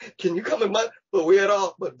 Can you come in my, but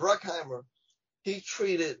Bruckheimer, he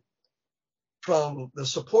treated from the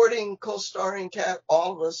supporting co-starring cast,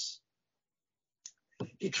 all of us,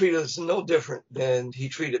 he treated us no different than he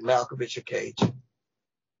treated Malkovich or Cage.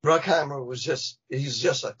 Bruckheimer he's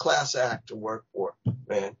just a class act to work for,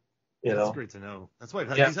 man. You know? That's great to know. That's why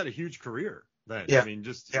he's had a huge career then. Yeah. I mean,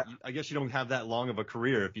 I guess you don't have that long of a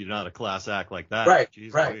career if you're not a class act like that. Right,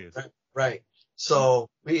 Jeez, right. So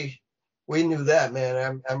we knew that,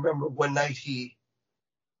 man. I remember one night we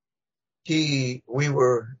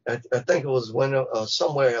were, I think it was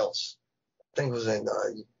somewhere else. I think it was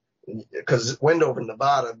because Wendover,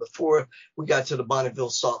 Nevada, before we got to the Bonneville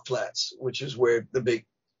Salt Flats, which is where the big,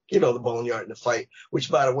 the boneyard and the fight,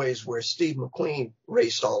 which, by the way, is where Steve McQueen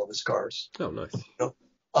raced all of his cars. Oh, nice.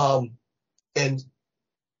 And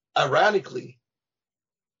ironically,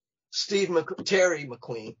 Terry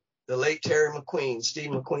McQueen, the late Terry McQueen,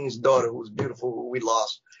 Steve McQueen's daughter, who was beautiful, who we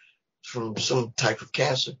lost from some type of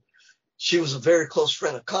cancer, she was a very close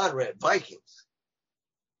friend of Conrad Vikings.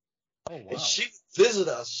 Oh, wow. And she would visit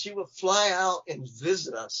us. She would fly out and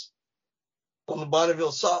visit us on the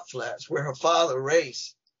Bonneville Salt Flats, where her father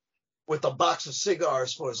raced, with a box of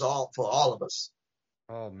cigars for all of us.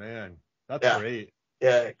 Oh, man. That's great.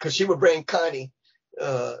 Yeah, because she would bring Conrad,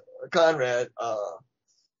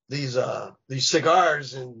 these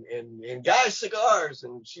cigars and guy cigars,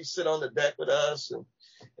 and she'd sit on the deck with us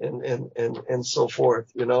and so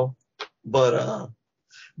forth, But I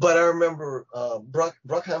remember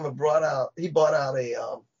Bruckheimer bought out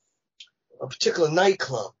a particular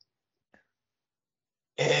nightclub,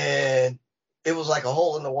 and it was like a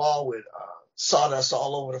hole in the wall with sawdust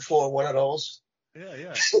all over the floor, one of those.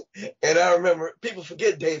 Yeah. And I remember, people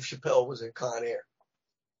forget Dave Chappelle was in Con Air.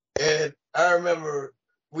 And I remember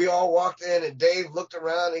we all walked in and Dave looked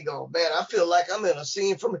around and he go, man, I feel like I'm in a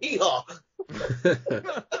scene from Hee Haw.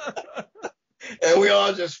 And we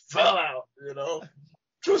all just fell out,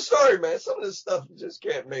 True story, man. Some of this stuff you just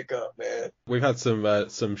can't make up, man. We've had some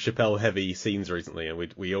Chappelle heavy scenes recently, and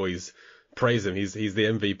we always praise him. He's the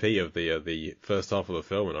MVP of the first half of the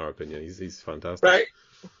film, in our opinion. He's fantastic. Right.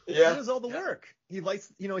 Yeah. He does all the work. He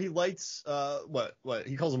lights what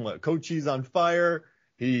he calls them Cochise on fire.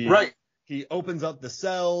 He opens up the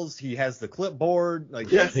cells. He has the clipboard. He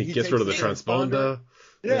gets rid of the transponder.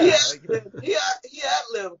 Yeah. He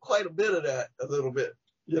ad-libbed quite a bit of that, a little bit.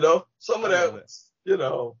 Some of that was,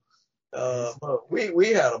 but we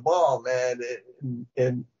had a ball, man.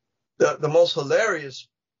 And the most hilarious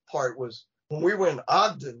part was when we were in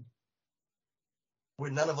Ogden,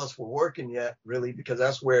 where none of us were working yet, really, because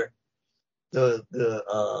that's where the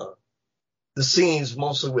scenes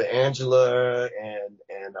mostly with Angela and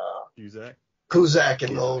Cusack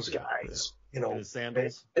and those guys, in his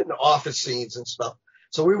sandals, in the office scenes and stuff.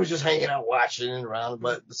 So we were just hanging out watching and around,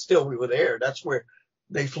 but still we were there. That's where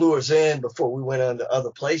they flew us in before we went on to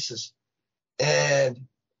other places. And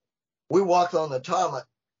we walked on the tarmac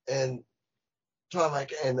and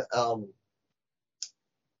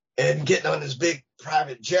getting on this big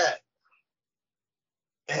private jet.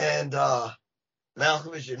 And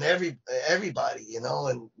Malkovich and everybody,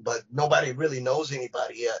 but nobody really knows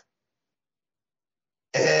anybody yet.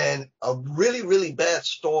 And a really, really bad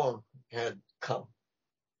storm had come.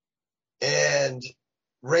 And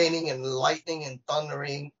raining and lightning and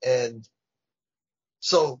thundering. And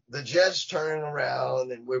so the jet's turning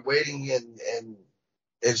around and we're waiting and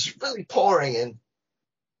it's really pouring. And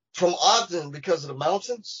from Ogden, because of the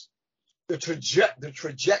mountains, the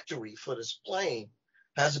trajectory for this plane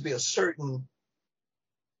has to be a certain,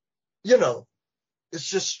 it's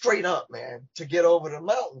just straight up, man, to get over the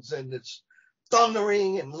mountains. And it's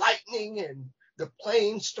thundering and lightning and the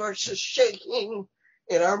plane starts just shaking.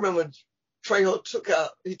 And I remember Trejo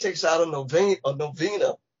takes out a novena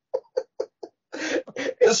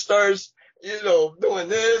and starts, doing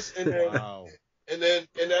this. And then, Wow. and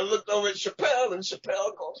I looked over at Chappelle, and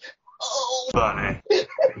Chappelle goes, "Oh, funny."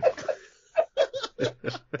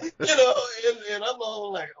 And I'm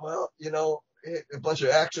all like, well, a bunch of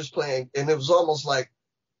actors playing, and it was almost like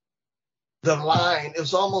the line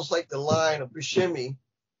of Buscemi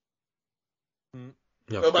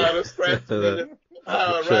about a scratch.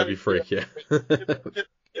 Should be freak, yeah.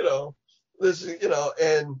 Listen,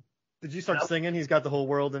 and did you start singing? He's got the whole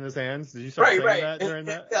world in his hands. Did you start singing that during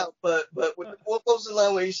that? Yeah, but what was the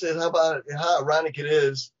line where he said, how ironic it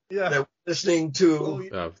is that we're listening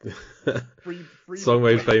to Song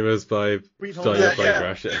Made Famous by Giant Plane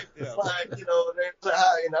Crash. And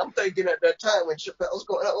I'm thinking at that time when Chappelle's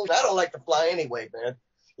going, "Oh, I don't like to fly anyway, man."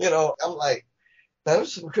 I'm like,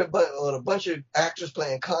 there's a bunch of actors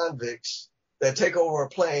playing convicts that take over a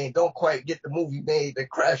plane, don't quite get the movie made, they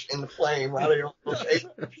crash in the plane while they're on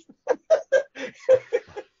location.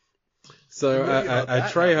 So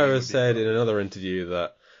Trejo has said in another interview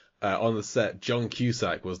that on the set, John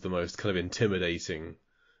Cusack was the most kind of intimidating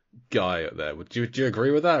guy up there. Do you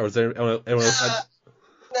agree with that, or is there anyone else?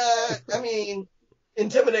 I mean,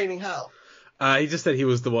 intimidating how? He just said he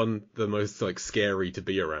was the most like scary to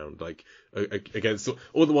be around, like against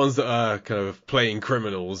all the ones that are kind of playing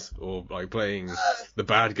criminals or like playing the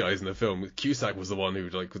bad guys in the film. Cusack was the one who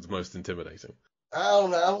was the most intimidating. I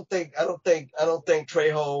don't know. I don't think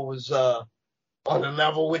Trejo was on the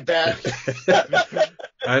level with that.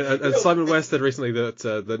 and Simon West said recently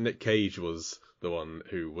that Nick Cage was the one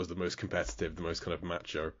who was the most competitive, the most kind of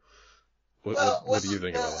macho. What do you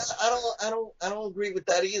think about that? I don't agree with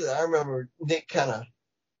that either. I remember Nick kind of,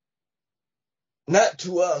 not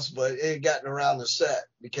to us, but it had gotten around the set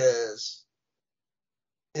because,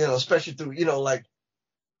 especially through, like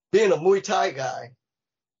being a Muay Thai guy,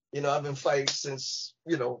 I've been fighting since,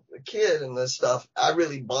 a kid and this stuff. I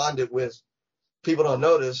really bonded with, people don't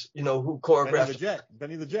notice, who choreographed.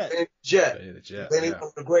 Benny the Jet. Benny, one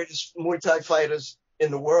of the greatest Muay Thai fighters in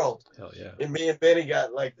the world. Hell yeah. And me and Benny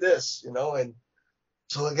got like this, and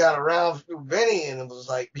so it got around through Benny, and it was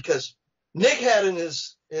like, because Nick had in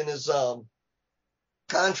his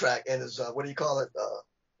contract and his what do you call it?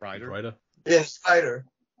 Rider. In his rider,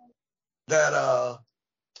 that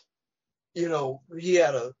he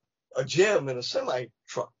had a gym in a semi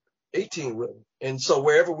truck, 18-wheeler. And so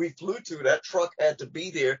wherever we flew to, that truck had to be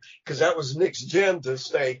there because that was Nick's gym to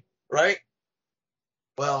stay, right?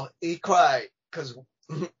 Well, he cried because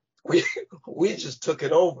we just took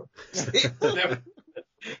it over. It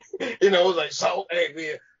was like, so,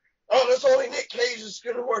 hey, that's only Nick Cage is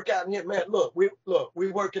going to work out in here, man. Look, we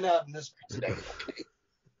working out in this today.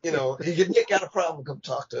 Nick got a problem, come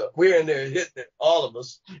talk to us. We're in there hitting it, all of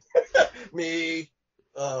us. Me,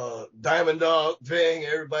 Diamond Dog, Ving,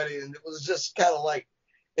 everybody. And it was just kind of like,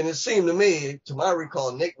 and it seemed to me, to my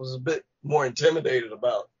recall, Nick was a bit more intimidated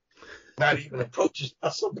about not even approaching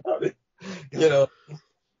us about it, He could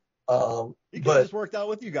have just worked out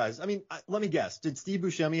with you guys. I mean, let me guess. Did Steve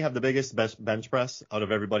Buscemi have the biggest bench press out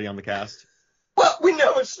of everybody on the cast? Well, we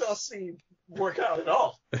never saw Steve work out at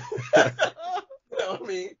all. I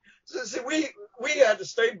mean, see, we had to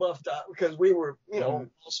stay buffed out because we were,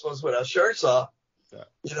 most of us with our shirts off,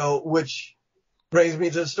 which brings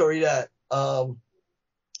me to the story that the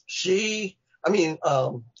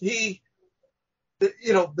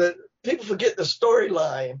people forget the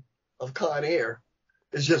storyline of Con Air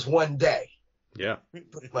is just one day. Yeah.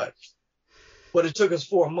 Pretty much. But it took us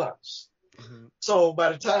 4 months. Mm-hmm. So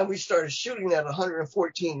by the time we started shooting at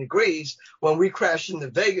 114 degrees, when we crashed into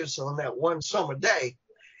Vegas on that one summer day,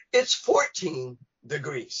 it's 14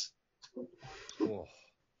 degrees. Oh.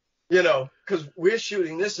 Because we're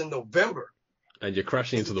shooting this in November. And you're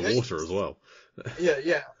crashing into the water as well.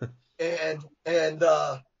 Yeah. And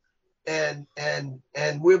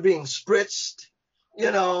we're being spritzed, we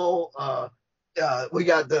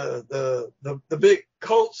got the big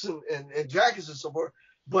coats and jackets and so forth.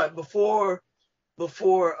 But before we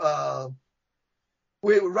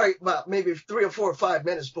were right about maybe 3 or 4 or 5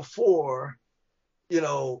 minutes before,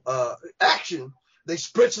 action, they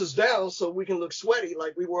spritz us down so we can look sweaty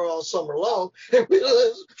like we were all summer long, and we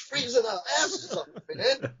were freezing our asses off,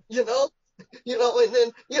 man. And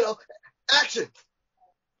then action.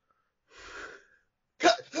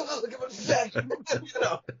 Cut.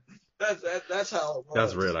 That's how it was.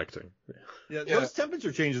 That's real acting. Yeah, those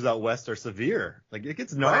temperature changes out west are severe. Like, it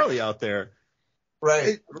gets gnarly out there.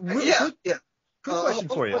 Right. Quick question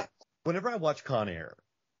for you. Whenever I watch Con Air,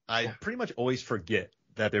 I pretty much always forget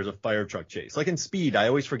that there's a fire truck chase. Like in Speed, I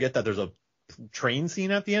always forget that there's a train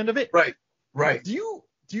scene at the end of it. Right. Do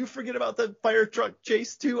you forget about the fire truck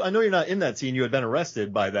chase too? I know you're not in that scene. You had been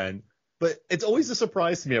arrested by then, but it's always a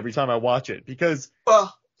surprise to me every time I watch it because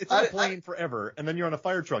it's on a plane forever, and then you're on a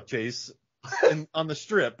fire truck chase on the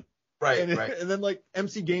strip. Right. And then like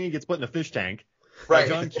MC Gainey gets put in a fish tank. Right.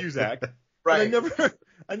 By John Cusack. Right.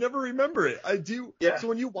 I never remember it. I do. Yeah. So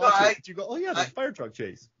when you watch it, you go, oh yeah, there's a fire truck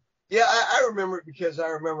chase. Yeah, I remember it because I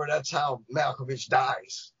remember that's how Malkovich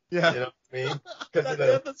dies. Yeah. You know what I mean?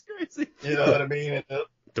 That's crazy. You know what I mean? And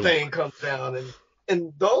the thing comes down,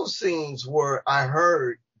 and those scenes I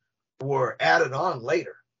heard were added on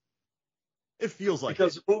later. It feels like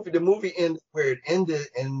because the movie ended where it ended,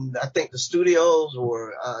 and I think the studios,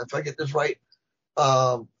 or if I get this right,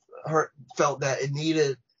 felt that it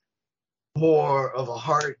needed more of a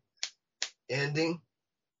hard ending,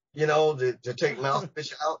 you know, to take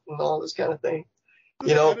Malkovich out and all this kind of thing.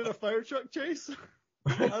 You know, in a fire truck chase.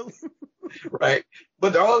 Right.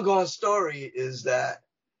 But the ongoing story is that,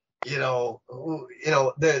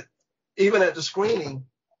 that even at the screening,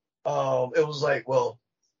 it was like, well,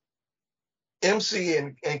 MC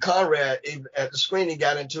and Conrad at the screening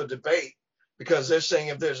got into a debate because they're saying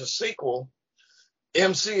if there's a sequel,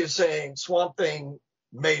 MC is saying Swamp Thing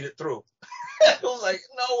made it through. I was like,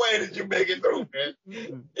 no way did you make it through, man.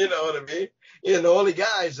 You know what I mean? The only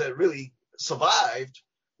guys that really survived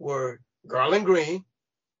were Garland Green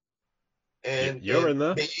and you're in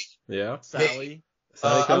there. Me, yeah, Sally.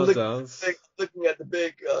 Sally I'm looking at the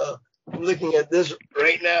big. I'm looking at this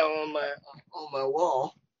right now on my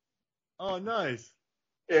wall. Oh, nice.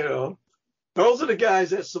 Those are the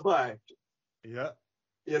guys that survived. Yeah.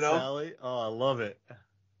 Sally. Oh, I love it.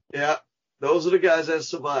 Yeah, those are the guys that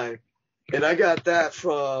survived, and I got that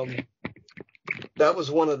from. That was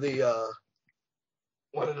one of the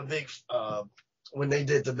big when they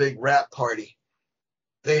did the big rap party.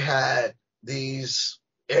 They had these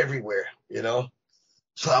everywhere,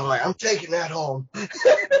 So I'm like, I'm taking that home.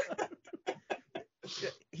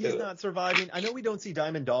 He's not surviving. I know we don't see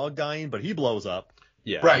Diamond Dog dying, but he blows up.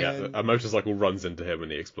 Yeah, right. Yeah. A motorcycle runs into him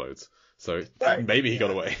and he explodes. So maybe he got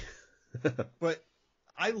away. But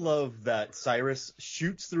I love that Cyrus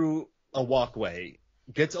shoots through a walkway,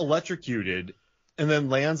 gets electrocuted, and then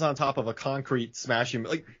lands on top of a concrete smashing.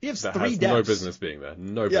 Like, he has that 3 has deaths. No business being there.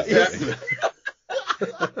 No business being there.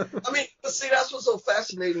 I mean, see, that's what's so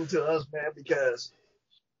fascinating to us, man, because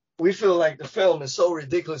we feel like the film is so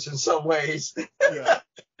ridiculous in some ways. Yeah.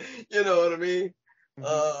 You know what I mean?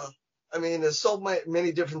 Mm-hmm. I mean, there's so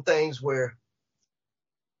many different things where,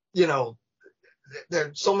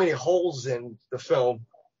 there's so many holes in the film.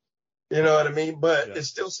 You know what I mean? But it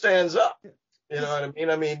still stands up. You know what I mean?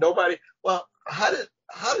 I mean, nobody. Well, how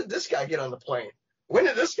did this guy get on the plane? When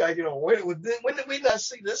did this guy get on? When did we not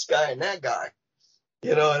see this guy and that guy?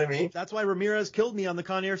 You know what I mean? That's why Ramirez killed me on the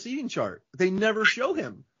Con Air seating chart. They never show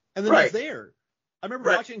him, and then he's there. I remember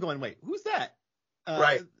watching and going, "Wait, who's that?"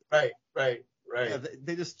 Right. Yeah,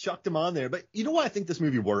 they just chucked him on there. But you know why I think this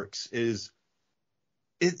movie works is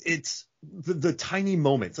it's the tiny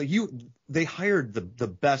moments. Like they hired the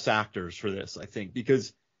best actors for this, I think,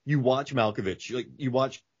 because you watch Malkovich, like you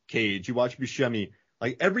watch Cage, you watch Buscemi,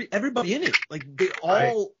 like everybody in it, like they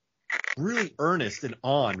all really earnest and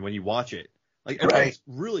on when you watch it. Like everyone's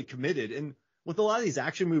really committed. And with a lot of these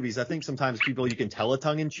action movies, I think sometimes you can tell a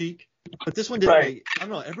tongue in cheek, but this one didn't. I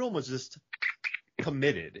don't know. Everyone was just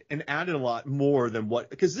committed and added a lot more than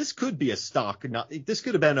because this could be a stock. This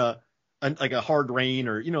could have been like a Hard Rain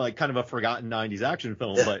or like kind of a forgotten 90s action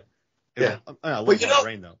film. But I love Hard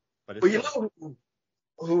Rain though. But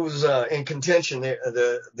who's in contention?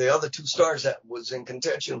 The other 2 stars that was in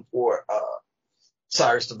contention for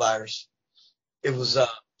Cyrus the Virus. It was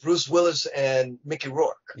Bruce Willis and Mickey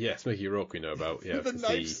Rourke. Yes, Mickey Rourke we know about. Yeah, the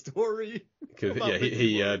knife story. Because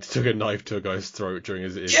he took a knife to a guy's throat during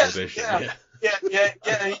his audition. Yeah.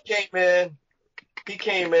 He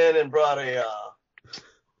came in and brought a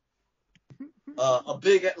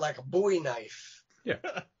big, like a Bowie knife. Yeah.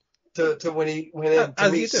 To when he went in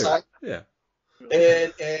to meet Simon. Yeah.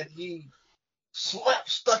 And he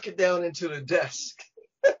stuck it down into the desk.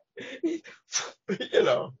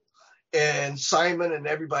 And Simon and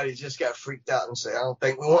everybody just got freaked out and said, I don't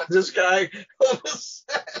think we want this guy on the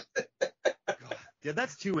set. Yeah,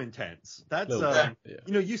 that's too intense. That's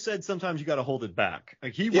you said sometimes you got to hold it back.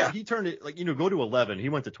 Like he turned it go to 11. He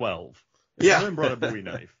went to 12. And then brought a Bowie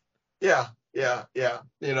knife. Yeah.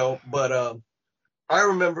 But I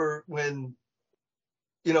remember when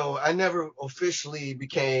I never officially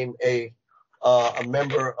became a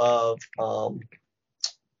member of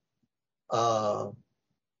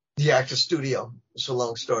the Actors Studio It's a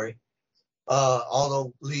long story.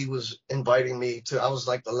 Although Lee was inviting me to, I was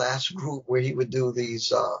like the last group where he would do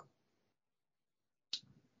these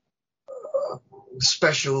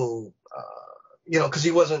special, because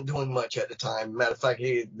he wasn't doing much at the time. Matter of fact,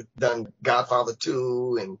 he had done Godfather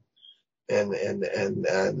 2 and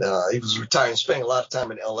he was retiring, spending a lot of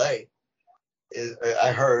time in L.A.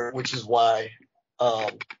 I heard, which is why,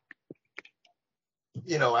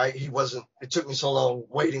 he wasn't. It took me so long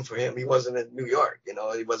waiting for him. He wasn't in New York,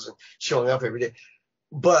 he wasn't showing up every day.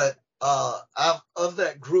 But of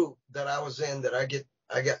that group that I was in, that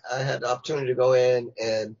I had the opportunity to go in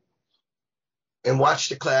and watch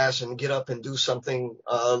the class and get up and do something,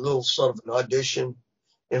 a little sort of an audition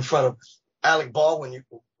in front of Alec Baldwin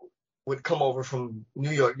would come over from New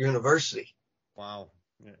York University. Wow.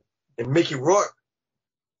 Yeah. And Mickey Rourke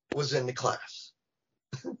was in the class.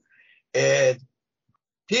 And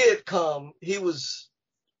he had come, he was,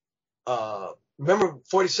 remember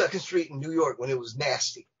 42nd Street in New York when it was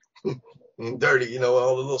nasty and dirty,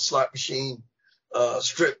 all the little slot machine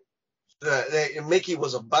strip. And Mickey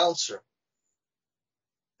was a bouncer.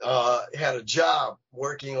 Had a job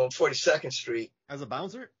working on 42nd Street as a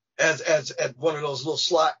bouncer, as at one of those little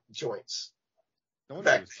slot joints. No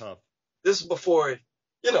wonder it was tough. This is before,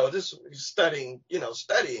 this was studying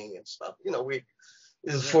and stuff.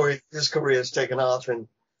 This is before his career is taken off, and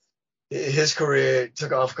his career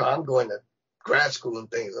took off. I'm going to grad school and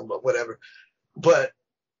things, but whatever. But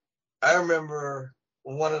I remember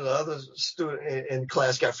one of the other students in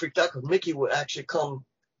class got freaked out because Mickey would actually come.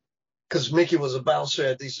 Because Mickey was a bouncer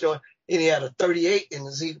at these joints, and he had a 38 in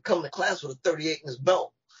his. He'd come to class with a 38 in his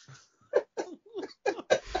belt.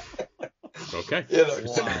 Okay.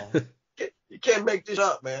 Wow. You can't make this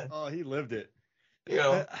up, man. Oh, he lived it.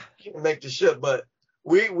 You can't make this shit. But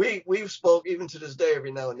we spoke even to this day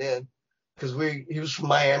every now and then, because he was from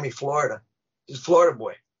Miami, Florida. He's a Florida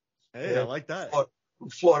boy. Hey, I like that.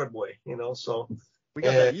 Florida boy, so. We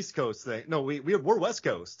got that East Coast thing. No, we're West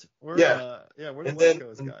Coast. We're the West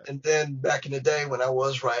Coast guys. And then back in the day when I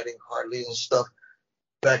was riding Harleys and stuff,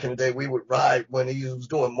 back in the day we would ride when he was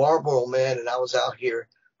doing Marlboro Man, and I was out here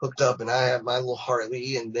hooked up, and I had my little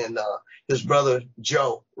Harley, and then his brother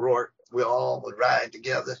Joe Rourke, we all would ride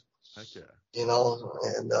together. Heck yeah.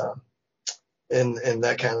 And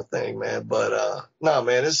that kind of thing, man. But no,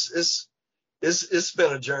 man, it's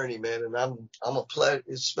been a journey, man, and I'm a pleasure.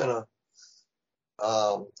 It's been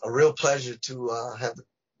a real pleasure to have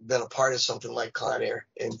been a part of something like Con Air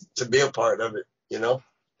and to be a part of it,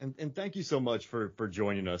 And thank you so much for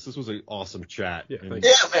joining us. This was an awesome chat. Yeah, man.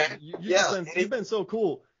 You've been so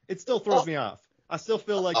cool. It still throws me off. I still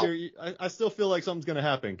feel like I still feel like something's gonna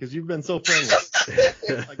happen because you've been so friendly.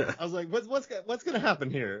 I was like, what's gonna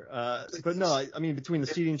happen here? But no, I mean, between the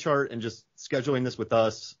seating chart and just scheduling this with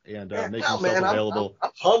us and making yourself available.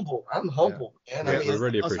 I'm humble. Man. Yeah, I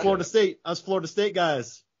really appreciate us Florida State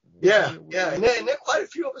guys. Yeah. And there are quite a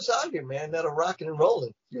few of us out here, man, that are rocking and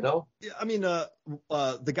rolling. Yeah, I mean,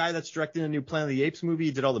 the guy that's directing a new Planet of the Apes movie,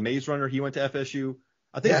 he did all the Maze Runner. He went to FSU.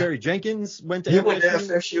 I think Barry Jenkins went to FSU. He went to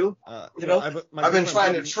FSU. I've been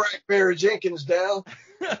trying to track Barry Jenkins down.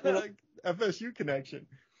 FSU connection.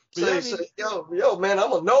 Say, yo, man,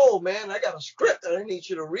 I'm a Noel, man. I got a script that I need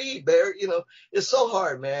you to read, Barry. It's so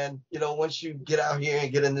hard, man. Once you get out here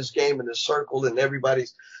and get in this game in this circle, and everybody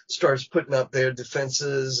starts putting up their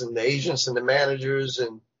defenses and the agents and the managers,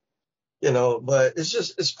 and but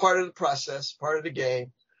it's part of the process, part of the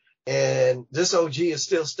game. And this OG is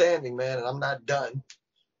still standing, man, and I'm not done.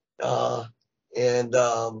 And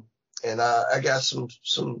I got some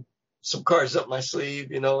cards up my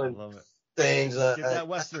sleeve, and love it. Things. Get that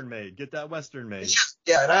Western made.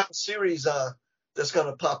 Yeah, and I have a series that's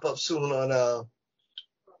gonna pop up soon on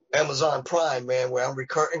Amazon Prime, man, where I'm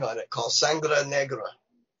recurring on it, called Sangre Negra.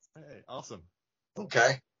 Hey, awesome.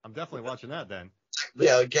 Okay. I'm definitely watching that then.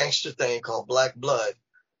 Yeah, a gangster thing called Black Blood,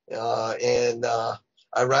 and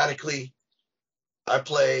ironically, I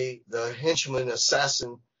play the henchman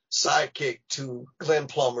assassin sidekick to Glenn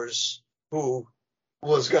Plummer's, who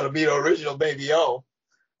was going to be the original Baby O.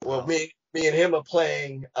 Well, me and him are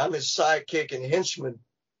playing. I'm his sidekick and henchman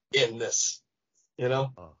in this, Oh,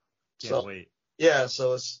 can't wait. Yeah,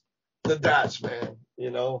 so it's the dots, man,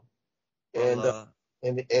 and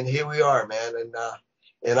here we are, man,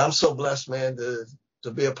 and I'm so blessed, man, to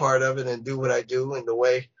be a part of it and do what I do and the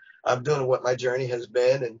way I'm doing, what my journey has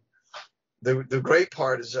been. And the great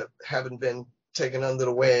part is that having been taken under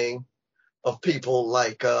the wing of people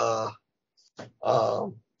like the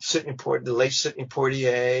late Sidney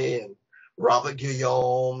Poitier and Robert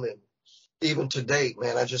Guillaume, and even to date,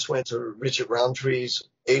 man, I just went to Richard Roundtree's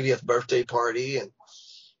 80th birthday party, and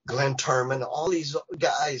Glenn Turman, all these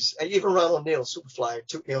guys, and even Ron O'Neal, Superfly,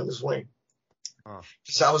 took me on his wing.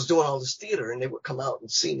 So I was doing all this theater, and they would come out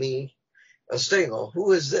and see me and say, "Oh,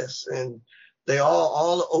 who is this?" And they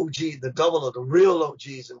all the OG, the double of the real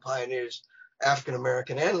OGs and pioneers, African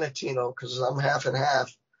American and Latino, because I'm half and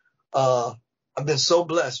half. I've been so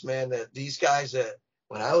blessed, man, that these guys that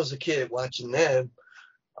when I was a kid watching them,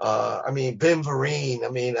 I mean, Ben Vereen, I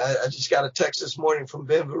mean, I just got a text this morning from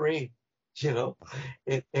Ben Vereen, you know,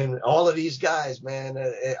 and all of these guys, man,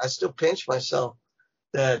 I still pinch myself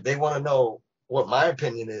that they want to know what my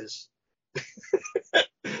opinion is.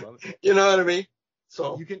 You know what I mean?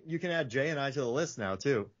 So you can add Jay and I to the list now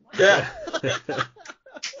too. Yeah.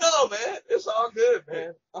 No, man, it's all good,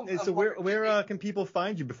 man. So where can people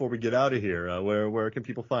find you before we get out of here? Where can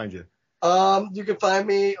people find you? You can find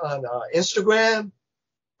me on Instagram,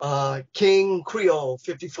 King Creole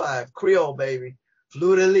 55, Creole baby,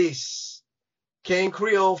 Fleur de Lis, King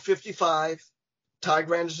Creole 55, Ty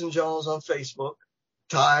Granderson Jones on Facebook,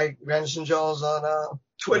 Ty Granderson Jones on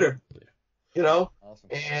Twitter, you know. Awesome.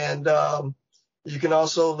 And you can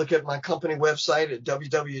also look at my company website at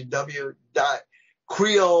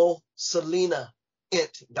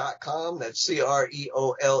www.creoleselinaint.com. That's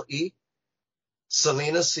CREOLE.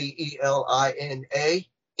 Selina, CELINA,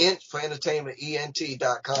 int for entertainment,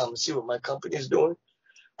 ENT.com, and see what my company is doing.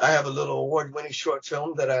 I have a little award-winning short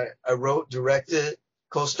film that I wrote, directed,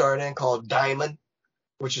 co-starred in called Diamond,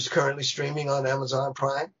 which is currently streaming on Amazon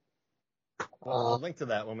Prime. I'll link to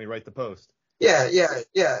that when we write the post. Yeah.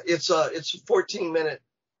 It's a 14-minute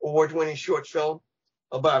award-winning short film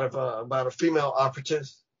about a female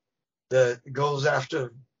operative that goes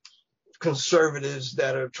after conservatives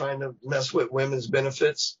that are trying to mess with women's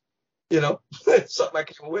benefits. You know, something I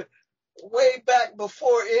came with way back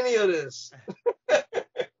before any of this.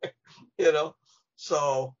 You know,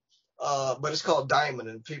 so but it's called Diamond,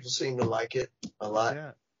 and people seem to like it a lot.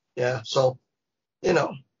 Yeah. So, you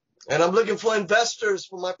know. And I'm looking for investors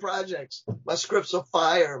for my projects. My scripts are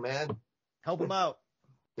fire, man. Help them out.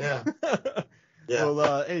 Yeah.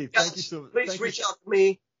 Well, hey, thank you so much. Please reach out to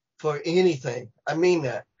me for anything. I mean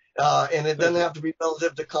that. And it doesn't have to be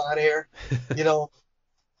relative to Con Air, you know,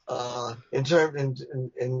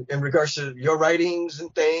 in regards to your writings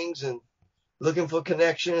and things and looking for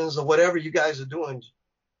connections or whatever you guys are doing.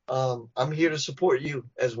 I'm here to support you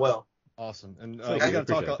as well. Awesome. And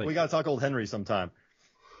we gotta talk old Henry sometime.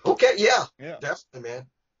 Okay, yeah, definitely, man,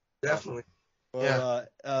 definitely. Well,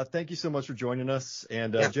 thank you so much for joining us.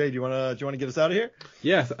 And Jay, do you wanna get us out of here?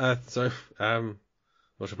 Yeah. So,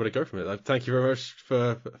 what should I go from it? Thank you very much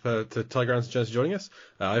to Ty Granderson joining us.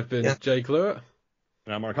 I've been Jay Cluett.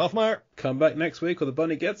 And I'm Mark Hoffmeyer. Come back next week or the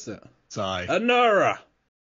bunny gets it. Sigh. Anora.